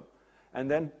investment firm. And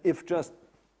then if just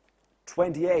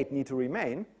 28 need to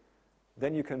remain,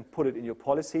 then you can put it in your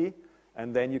policy,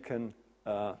 and then you can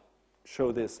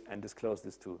show this and disclose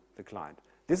this to the client.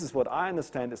 This is what I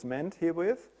understand is meant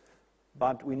herewith,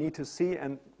 but we need to see,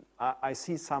 and I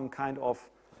see some kind of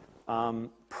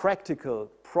practical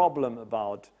problem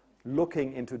about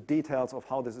looking into details of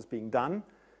how this is being done,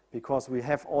 because we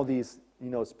have all these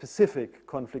specific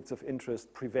conflicts of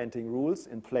interest preventing rules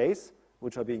in place,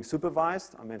 which are being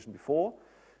supervised, I mentioned before,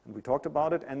 and we talked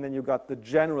about it, and then you got the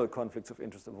general conflicts of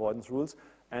interest avoidance rules,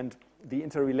 and the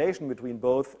interrelation between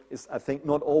both is, I think,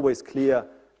 not always clear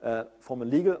from a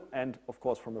legal and, of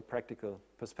course, from a practical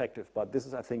perspective. But this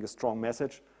is, I think, a strong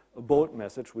message, a bold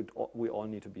message we all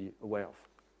need to be aware of.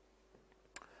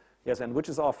 Yes, and which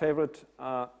is our favorite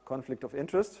conflict of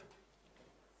interest?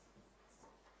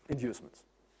 Inducements.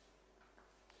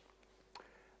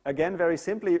 Again, very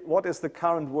simply, what is the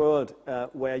current world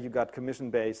where you got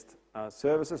commission-based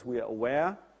services? We are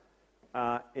aware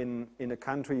in a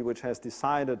country which has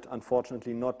decided,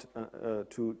 unfortunately, not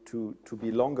to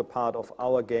be longer part of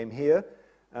our game here,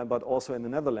 but also in the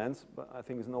Netherlands. But I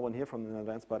think there's no one here from the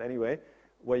Netherlands, but anyway,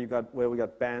 where we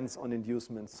got bans on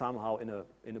inducements somehow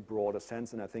in a broader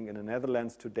sense. And I think in the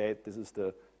Netherlands to date, this is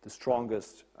the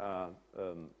strongest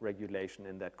regulation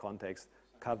in that context,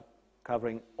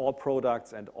 covering all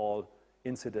products and all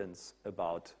incidents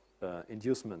about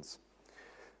inducements.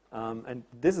 And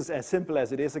this is as simple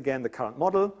as it is, again, the current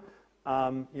model.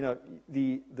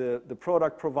 The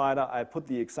product provider, I put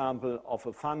the example of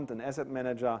a fund, an asset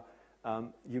manager.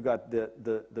 You got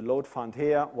the load fund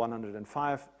here,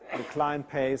 105, the client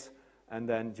pays, and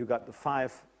then you got the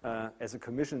 5 as a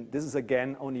commission. This is,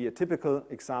 again, only a typical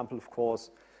example, of course.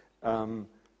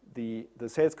 The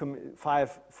sales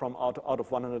 5 from out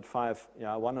of 105,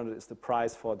 100 is the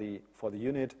price for the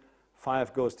unit.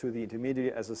 5 goes to the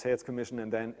intermediary as a sales commission,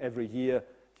 and then every year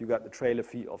you got the trailer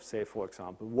fee of, say, for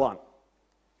example, 1.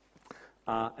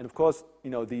 And of course,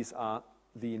 these are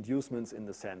the inducements in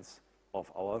the sense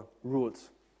of our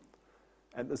rules.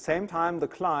 At the same time, the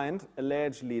client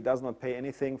allegedly does not pay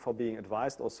anything for being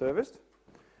advised or serviced,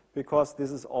 because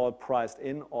this is all priced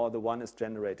in, or the one is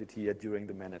generated here during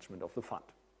the management of the fund.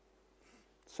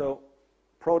 So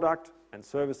product and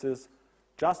services,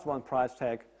 just one price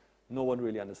tag. No one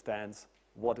really understands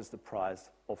what is the price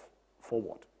for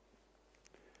what.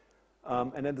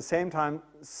 And at the same time,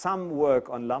 some work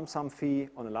on a lump sum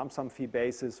fee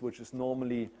basis, which is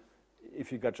normally, if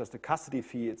you got just a custody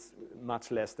fee, it's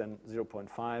much less than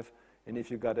 0.5. And if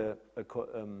you got a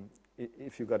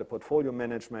portfolio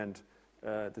management,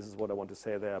 this is what I want to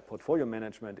say there, portfolio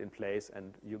management in place,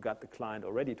 and you got the client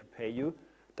already to pay you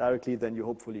directly, then you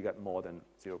hopefully get more than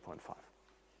 0.5.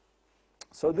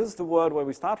 So this is the world where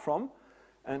we start from.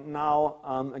 And now,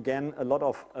 again, a lot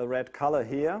of red color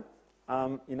here.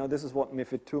 This is what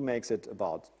MiFID II makes it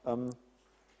about.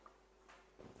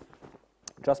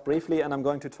 Just briefly, and I'm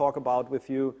going to talk about with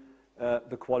you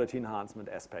the quality enhancement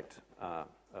aspect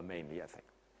mainly, I think.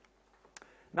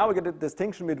 Now we get a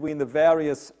distinction between the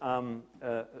various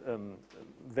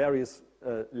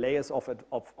layers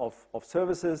of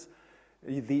services.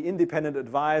 The independent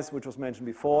advice, which was mentioned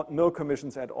before, no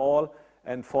commissions at all.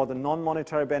 And for the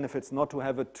non-monetary benefits, not to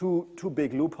have a too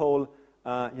big loophole,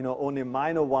 only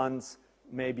minor ones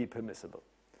may be permissible.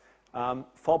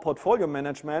 For portfolio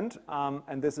management,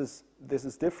 and this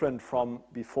is different from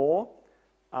before,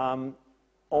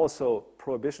 also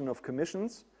prohibition of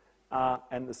commissions,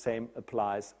 and the same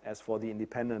applies as for the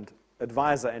independent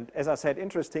advisor. And as I said,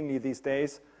 interestingly, these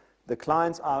days, the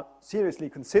clients are seriously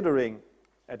considering,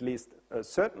 at least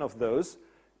certain of those,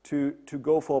 to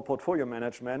go for portfolio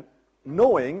management,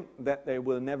 knowing that they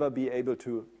will never be able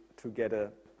to get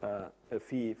a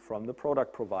fee from the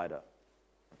product provider.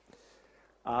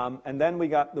 And then we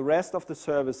got the rest of the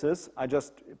services. I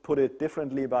just put it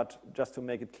differently, but just to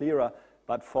make it clearer.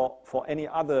 But for any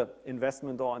other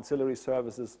investment or ancillary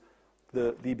services,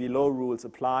 the below rules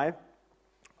apply.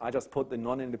 I just put the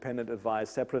non-independent advice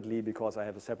separately because I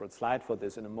have a separate slide for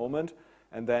this in a moment.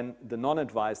 And then the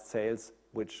non-advised sales,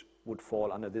 which would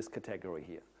fall under this category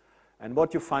here. And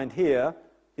what you find here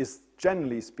is,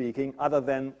 generally speaking, other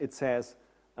than it says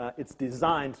it's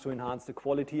designed to enhance the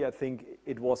quality, I think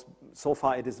it was, so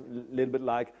far it is a little bit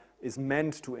like, is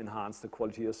meant to enhance the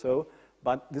quality or so.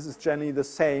 But this is generally the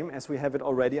same as we have it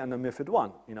already under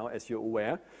MiFID I, as you're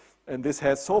aware. And this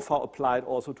has so far applied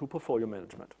also to portfolio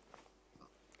management.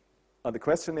 The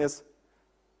question is,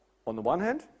 on the one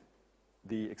hand,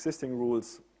 the existing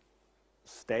rules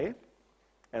stay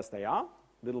as they are,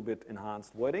 a little bit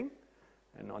enhanced wording.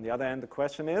 And on the other hand, the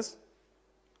question is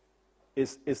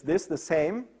this the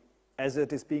same as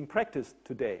it is being practiced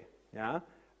today? Yeah?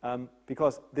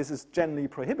 Because this is generally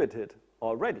prohibited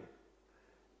already.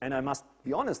 And I must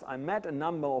be honest, I met a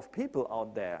number of people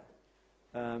out there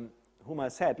whom I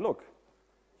said, look,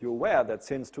 you're aware that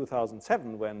since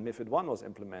 2007, when MiFID I was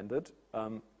implemented,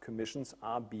 commissions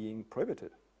are being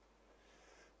prohibited.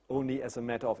 Only as a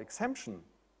matter of exemption,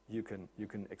 you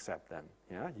can accept them.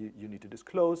 Yeah? You need to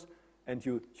disclose, and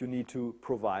you need to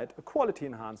provide a quality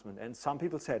enhancement. And some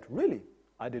people said, really?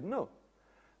 I didn't know.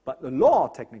 But the law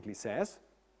technically says,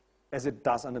 as it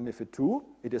does under MiFID II,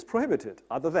 it is prohibited,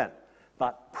 other than.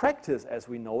 But practice as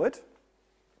we know it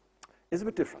is a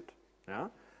bit different. Yeah?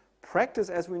 Practice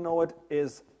as we know it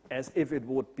is as if it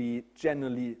would be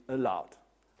generally allowed.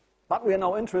 But we are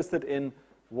now interested in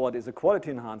what is a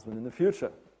quality enhancement in the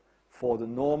future for the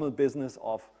normal business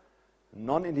of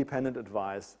non-independent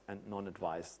advice and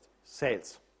non-advised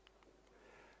sales.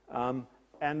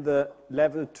 And the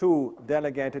level 2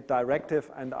 delegated directive,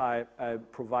 and I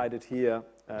provided here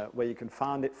where you can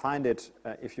find it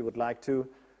if you would like to.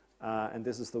 And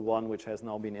this is the one which has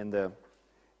now been in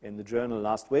the journal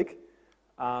last week.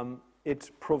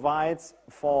 It provides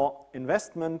for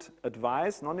investment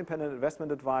advice, non-independent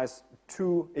investment advice,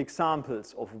 2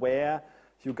 examples of where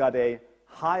you got a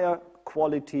higher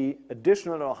quality,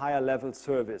 additional or higher level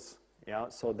service, yeah,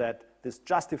 so that this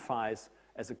justifies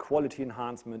as a quality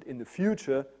enhancement in the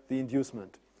future the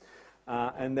inducement.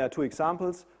 And there are 2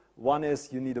 examples. One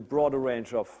is you need a broader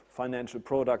range of financial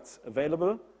products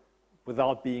available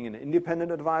without being an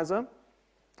independent advisor,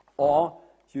 or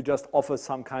you just offer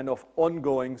some kind of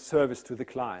ongoing service to the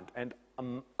client. And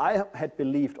I had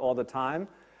believed all the time,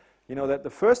 that the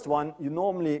first one you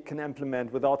normally can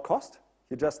implement without cost.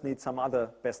 You just need some other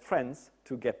best friends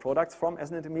to get products from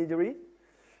as an intermediary.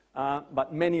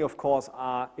 But many, of course,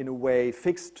 are in a way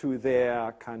fixed to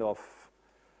their kind of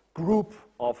group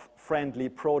of friendly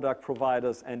product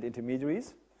providers and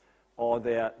intermediaries, or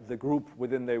the group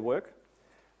within their work,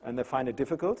 and they find it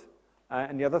difficult.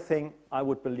 And the other thing, I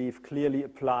would believe, clearly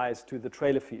applies to the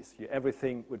trailer fees,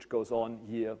 everything which goes on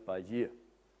year by year.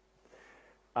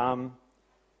 The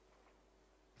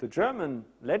German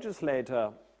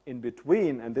legislator in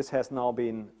between, and this has now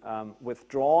been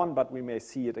withdrawn, but we may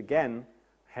see it again,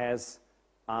 has,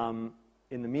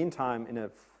 in the meantime,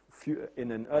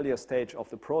 in an earlier stage of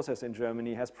the process in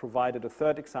Germany, has provided a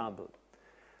 3rd example.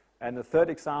 And the 3rd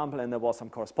example, and there was some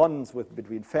correspondence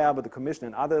between Ferber, the Commission,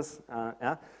 and others,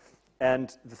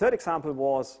 and the 3rd example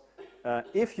was,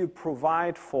 if you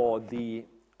provide for the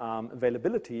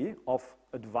availability of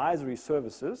advisory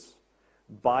services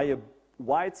by a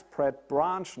widespread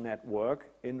branch network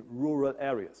in rural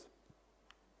areas.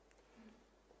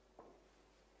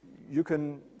 You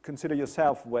can consider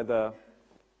yourself whether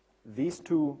these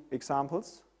 2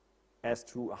 examples as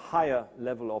to a higher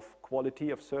level of quality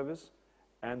of service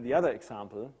and the other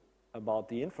example about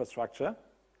the infrastructure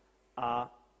are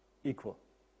equal.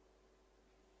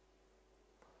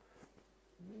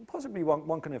 Possibly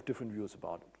one can have different views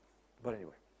about it, but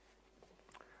anyway.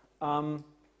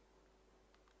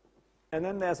 And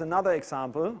then there's another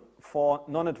example for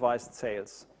non-advised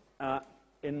sales.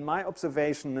 In my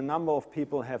observation, a number of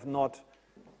people have not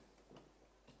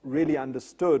really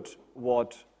understood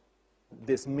what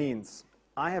this means.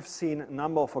 I have seen a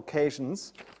number of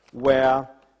occasions where,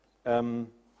 oh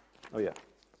yeah,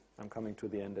 I'm coming to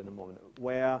the end in a moment,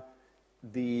 where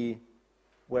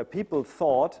people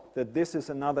thought that this is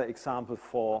another example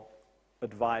for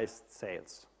advised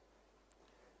sales.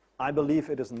 I believe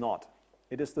it is not.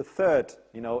 It is the third,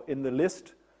 in the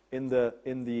list, in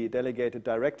the delegated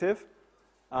directive.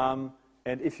 And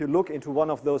if you look into one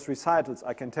of those recitals,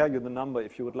 I can tell you the number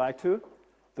if you would like to.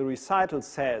 The recital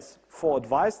says for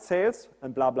advised sales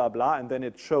and blah, blah, blah, and then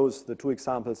it shows the two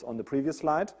examples on the previous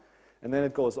slide. And then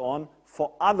it goes on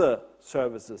for other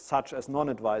services, such as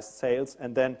non-advised sales,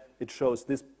 and then it shows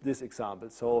this example.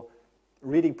 So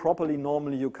reading properly,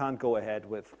 normally you can't go ahead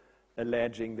with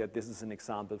alleging that this is an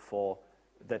example for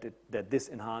that this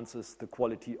enhances the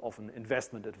quality of an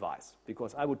investment advice.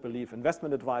 Because I would believe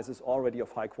investment advice is already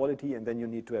of high quality, and then you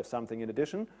need to have something in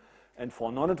addition. And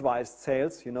for non-advised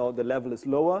sales, the level is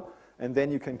lower, and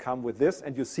then you can come with this,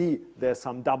 and you see there's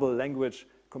some double language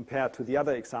compared to the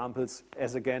other examples,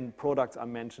 as again, products are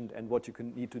mentioned and what you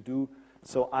need to do.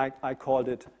 So I called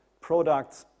it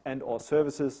products and or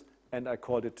services, and I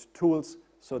called it tools.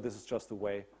 So this is just the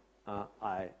way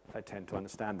I tend to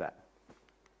understand that.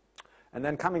 And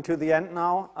then coming to the end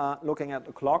now, looking at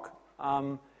the clock,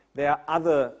 there are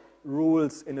other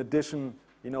rules in addition,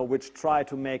 which try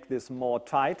to make this more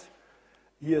tight.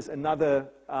 Here's another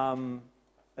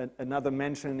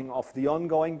mentioning of the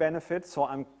ongoing benefit.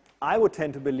 So I would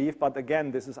tend to believe, but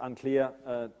again, this is unclear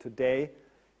today,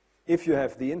 if you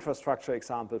have the infrastructure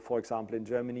example, for example, in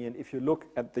Germany, and if you look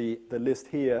at the list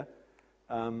here,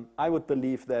 I would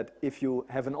believe that if you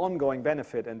have an ongoing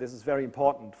benefit, and this is very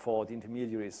important for the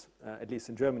intermediaries, at least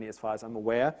in Germany, as far as I'm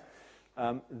aware,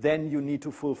 then you need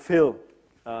to fulfill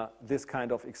this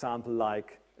kind of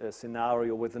example-like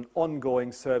scenario with an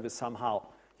ongoing service somehow.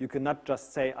 You cannot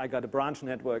just say, I got a branch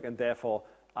network and therefore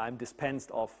I'm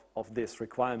dispensed of this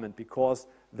requirement, because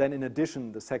then in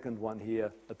addition, the second one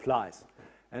here applies.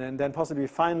 And then possibly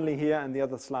finally here in the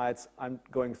other slides, I'm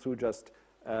going through just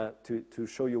to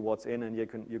show you what's in, and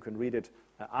you can read it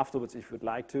afterwards if you'd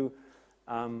like to.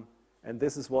 And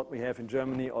this is what we have in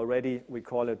Germany already. We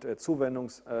call it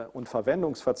Zuwendungs- und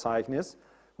Verwendungsverzeichnis,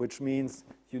 which means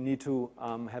you need to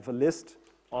have a list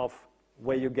of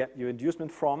where you get your inducement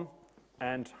from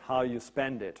and how you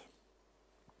spend it.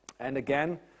 And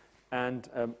again,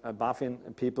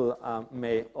 BaFin people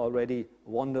may already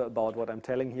wonder about what I'm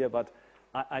telling here, but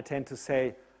I tend to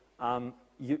say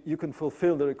you can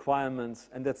fulfill the requirements,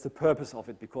 and that's the purpose of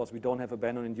it, because we don't have a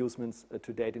ban on inducements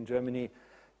to date in Germany,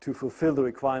 to fulfill the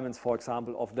requirements, for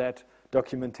example, of that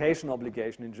documentation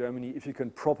obligation in Germany. If you can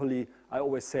properly, I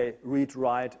always say, read,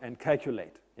 write, and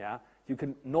calculate. Yeah, you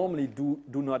can normally do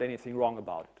not anything wrong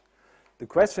about it. The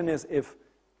question is if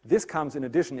this comes in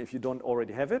addition, if you don't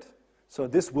already have it. So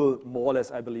this will more or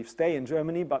less, I believe, stay in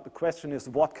Germany. But the question is,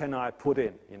 what can I put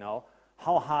in?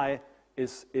 How high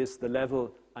is the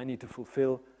level I need to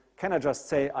fulfill? Can I just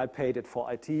say I paid it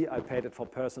for IT, I paid it for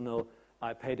personnel,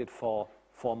 I paid it for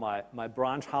my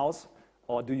branch house?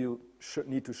 Or do you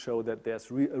need to show that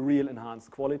there's a real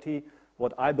enhanced quality?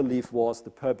 What I believe was the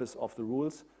purpose of the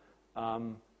rules.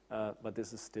 But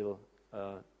this is still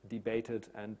debated,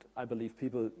 and I believe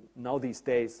people now these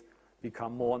days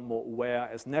become more and more aware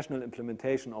as national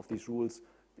implementation of these rules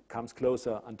comes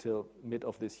closer until mid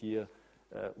of this year,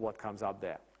 what comes up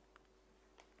there.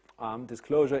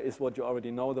 Disclosure is what you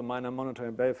already know, the minor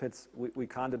monetary benefits we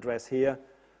can't address here.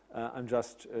 I'm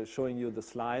just showing you the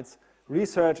slides.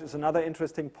 Research is another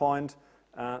interesting point,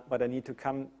 but I need to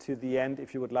come to the end.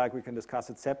 If you would like, we can discuss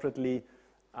it separately.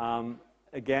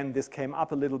 Again, this came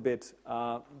up a little bit,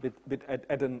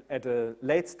 at a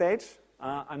late stage.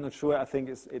 I'm not sure. I think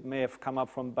it may have come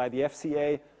up by the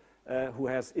FCA, who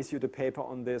has issued a paper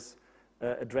on this,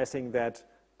 addressing that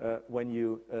when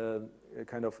you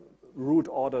kind of route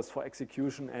orders for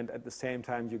execution and at the same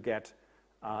time you get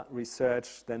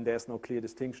research, then there's no clear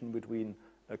distinction between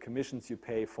commissions you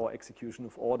pay for execution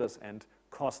of orders and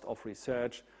cost of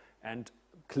research. And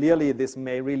clearly, this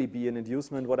may really be an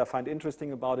inducement. What I find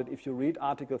interesting about it, if you read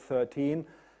Article 13,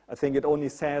 I think it only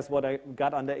says what I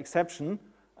got under exception.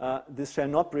 This shall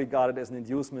not be regarded as an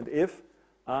inducement if.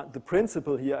 The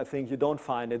principle here, I think you don't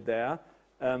find it there.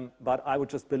 But I would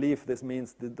just believe this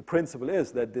means the principle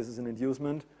is that this is an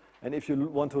inducement. And if you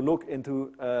want to look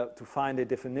into to find a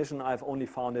definition, I've only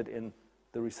found it in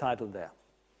the recital there.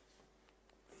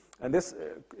 And this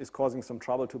is causing some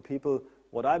trouble to people.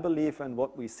 What I believe and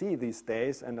what we see these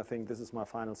days, and I think this is my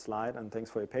final slide, and thanks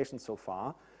for your patience so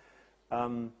far,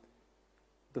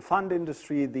 the fund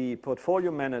industry, the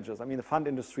portfolio managers, I mean, the fund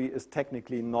industry is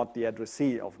technically not the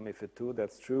addressee of MiFID II,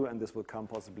 that's true, and this will come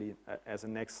possibly as a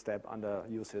next step under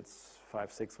UCITS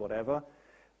 5, 6, whatever.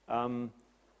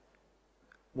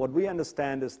 What we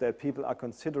understand is that people are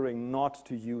considering not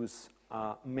to use,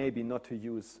 maybe not to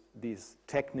use these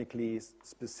technically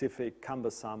specific,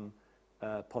 cumbersome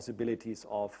possibilities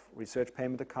of research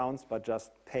payment accounts, but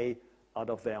just pay out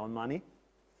of their own money.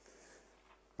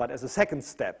 But as a second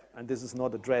step, and this is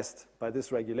not addressed by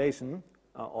this regulation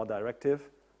or directive,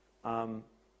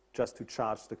 just to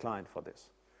charge the client for this.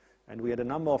 And we had a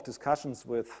number of discussions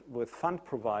with fund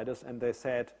providers, and they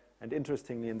said, and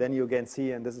interestingly, and then you again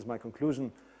see, and this is my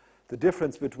conclusion, the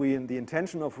difference between the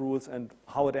intention of rules and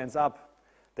how it ends up.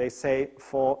 They say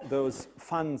for those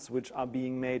funds which are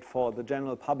being made for the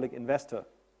general public investor,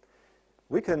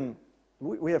 we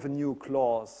have a new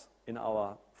clause in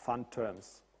our fund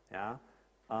terms. Yeah?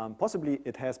 Possibly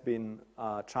it has been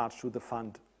charged to the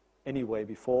fund anyway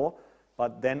before,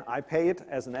 but then I pay it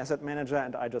as an asset manager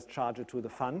and I just charge it to the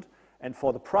fund. And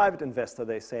for the private investor,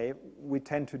 they say, we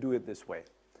tend to do it this way.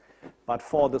 But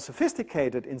for the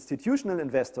sophisticated institutional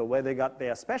investor, where they got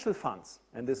their special funds,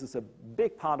 and this is a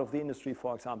big part of the industry,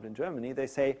 for example, in Germany, they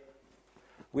say,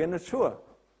 we are not sure,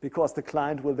 because the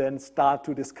client will then start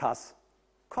to discuss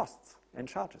costs and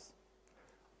charges,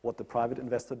 what the private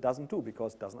investor doesn't do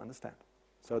because doesn't understand.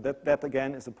 So that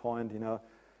again is a point,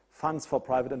 funds for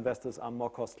private investors are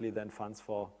more costly than funds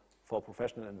for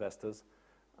professional investors,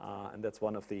 and that's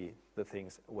one of the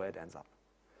things where it ends up.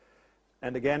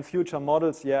 And again, future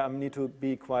models, I need to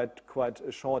be quite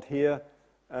short here.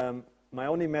 My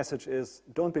only message is,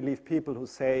 don't believe people who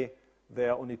say there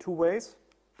are only two ways,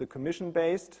 the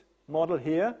commission-based model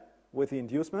here with the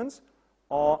inducements,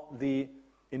 or the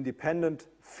independent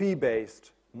fee-based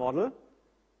model.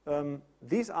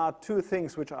 These are two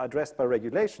things which are addressed by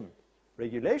regulation.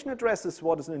 Regulation addresses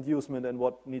what is an inducement and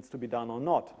what needs to be done or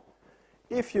not.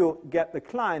 If you get the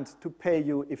client to pay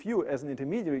you, if you as an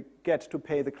intermediary get to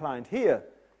pay the client here,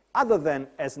 other than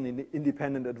as an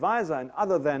independent advisor and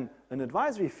other than an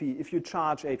advisory fee, if you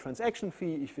charge a transaction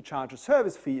fee, if you charge a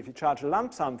service fee, if you charge a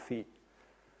lump sum fee,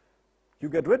 you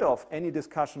get rid of any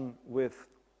discussion with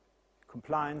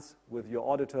compliance, with your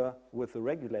auditor, with the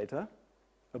regulator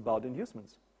about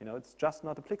inducements. It's just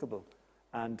not applicable.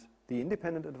 And the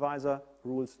independent advisor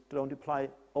rules don't apply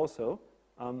also.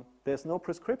 There's no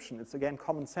prescription. It's again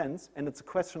common sense, and it's a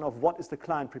question of what is the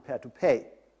client prepared to pay,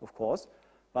 of course.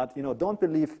 But don't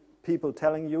believe people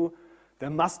telling you there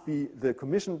must be the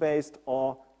commission-based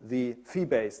or the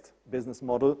fee-based business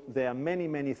model. There are many,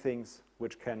 many things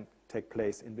which can take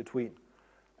place in between.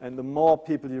 And the more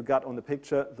people you got on the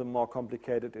picture, the more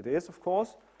complicated it is, of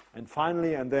course. And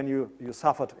finally, and then you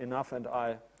suffered enough, and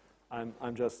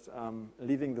I'm just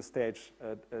leaving the stage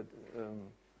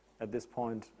at this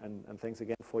point, and thanks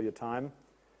again for your time.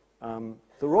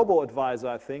 The robo-advisor,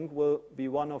 I think, will be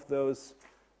one of those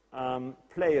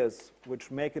players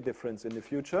which make a difference in the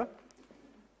future.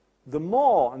 The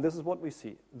more, and this is what we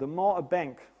see, the more a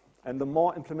bank and the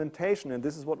more implementation, and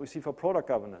this is what we see for product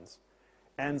governance,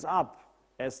 ends up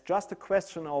as just a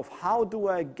question of how do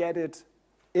I get it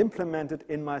implemented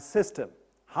in my system?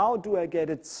 How do I get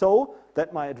it so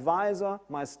that my advisor,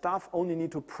 my staff only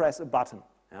need to press a button?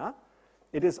 Yeah?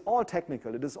 It is all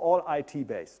technical, it is all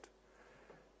IT-based.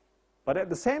 But at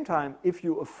the same time, if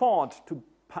you afford to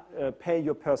pay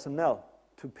your personnel,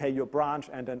 to pay your branch,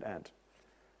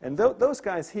 and those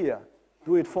guys here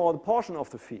do it for the portion of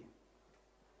the fee,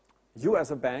 you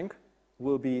as a bank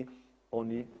will be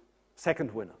only second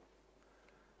winner.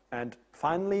 And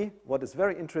finally, what is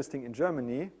very interesting in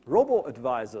Germany,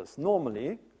 robo-advisors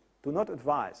normally do not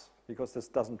advise, because this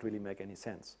doesn't really make any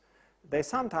sense. They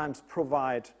sometimes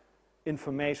provide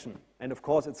information, and of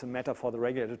course it's a matter for the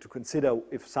regulator to consider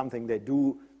if something they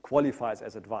do qualifies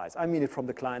as advice. I mean it from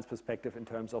the client's perspective in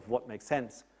terms of what makes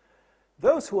sense.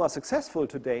 Those who are successful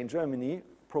today in Germany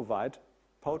provide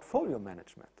portfolio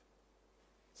management.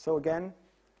 So again,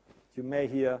 you may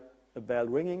hear a bell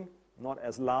ringing, not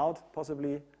as loud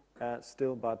possibly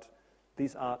still, but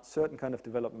these are certain kind of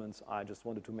developments I just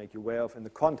wanted to make you aware of in the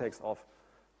context of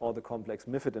all the complex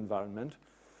MiFID environment.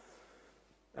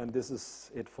 And this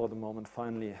is it for the moment.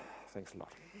 Finally, thanks a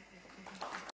lot.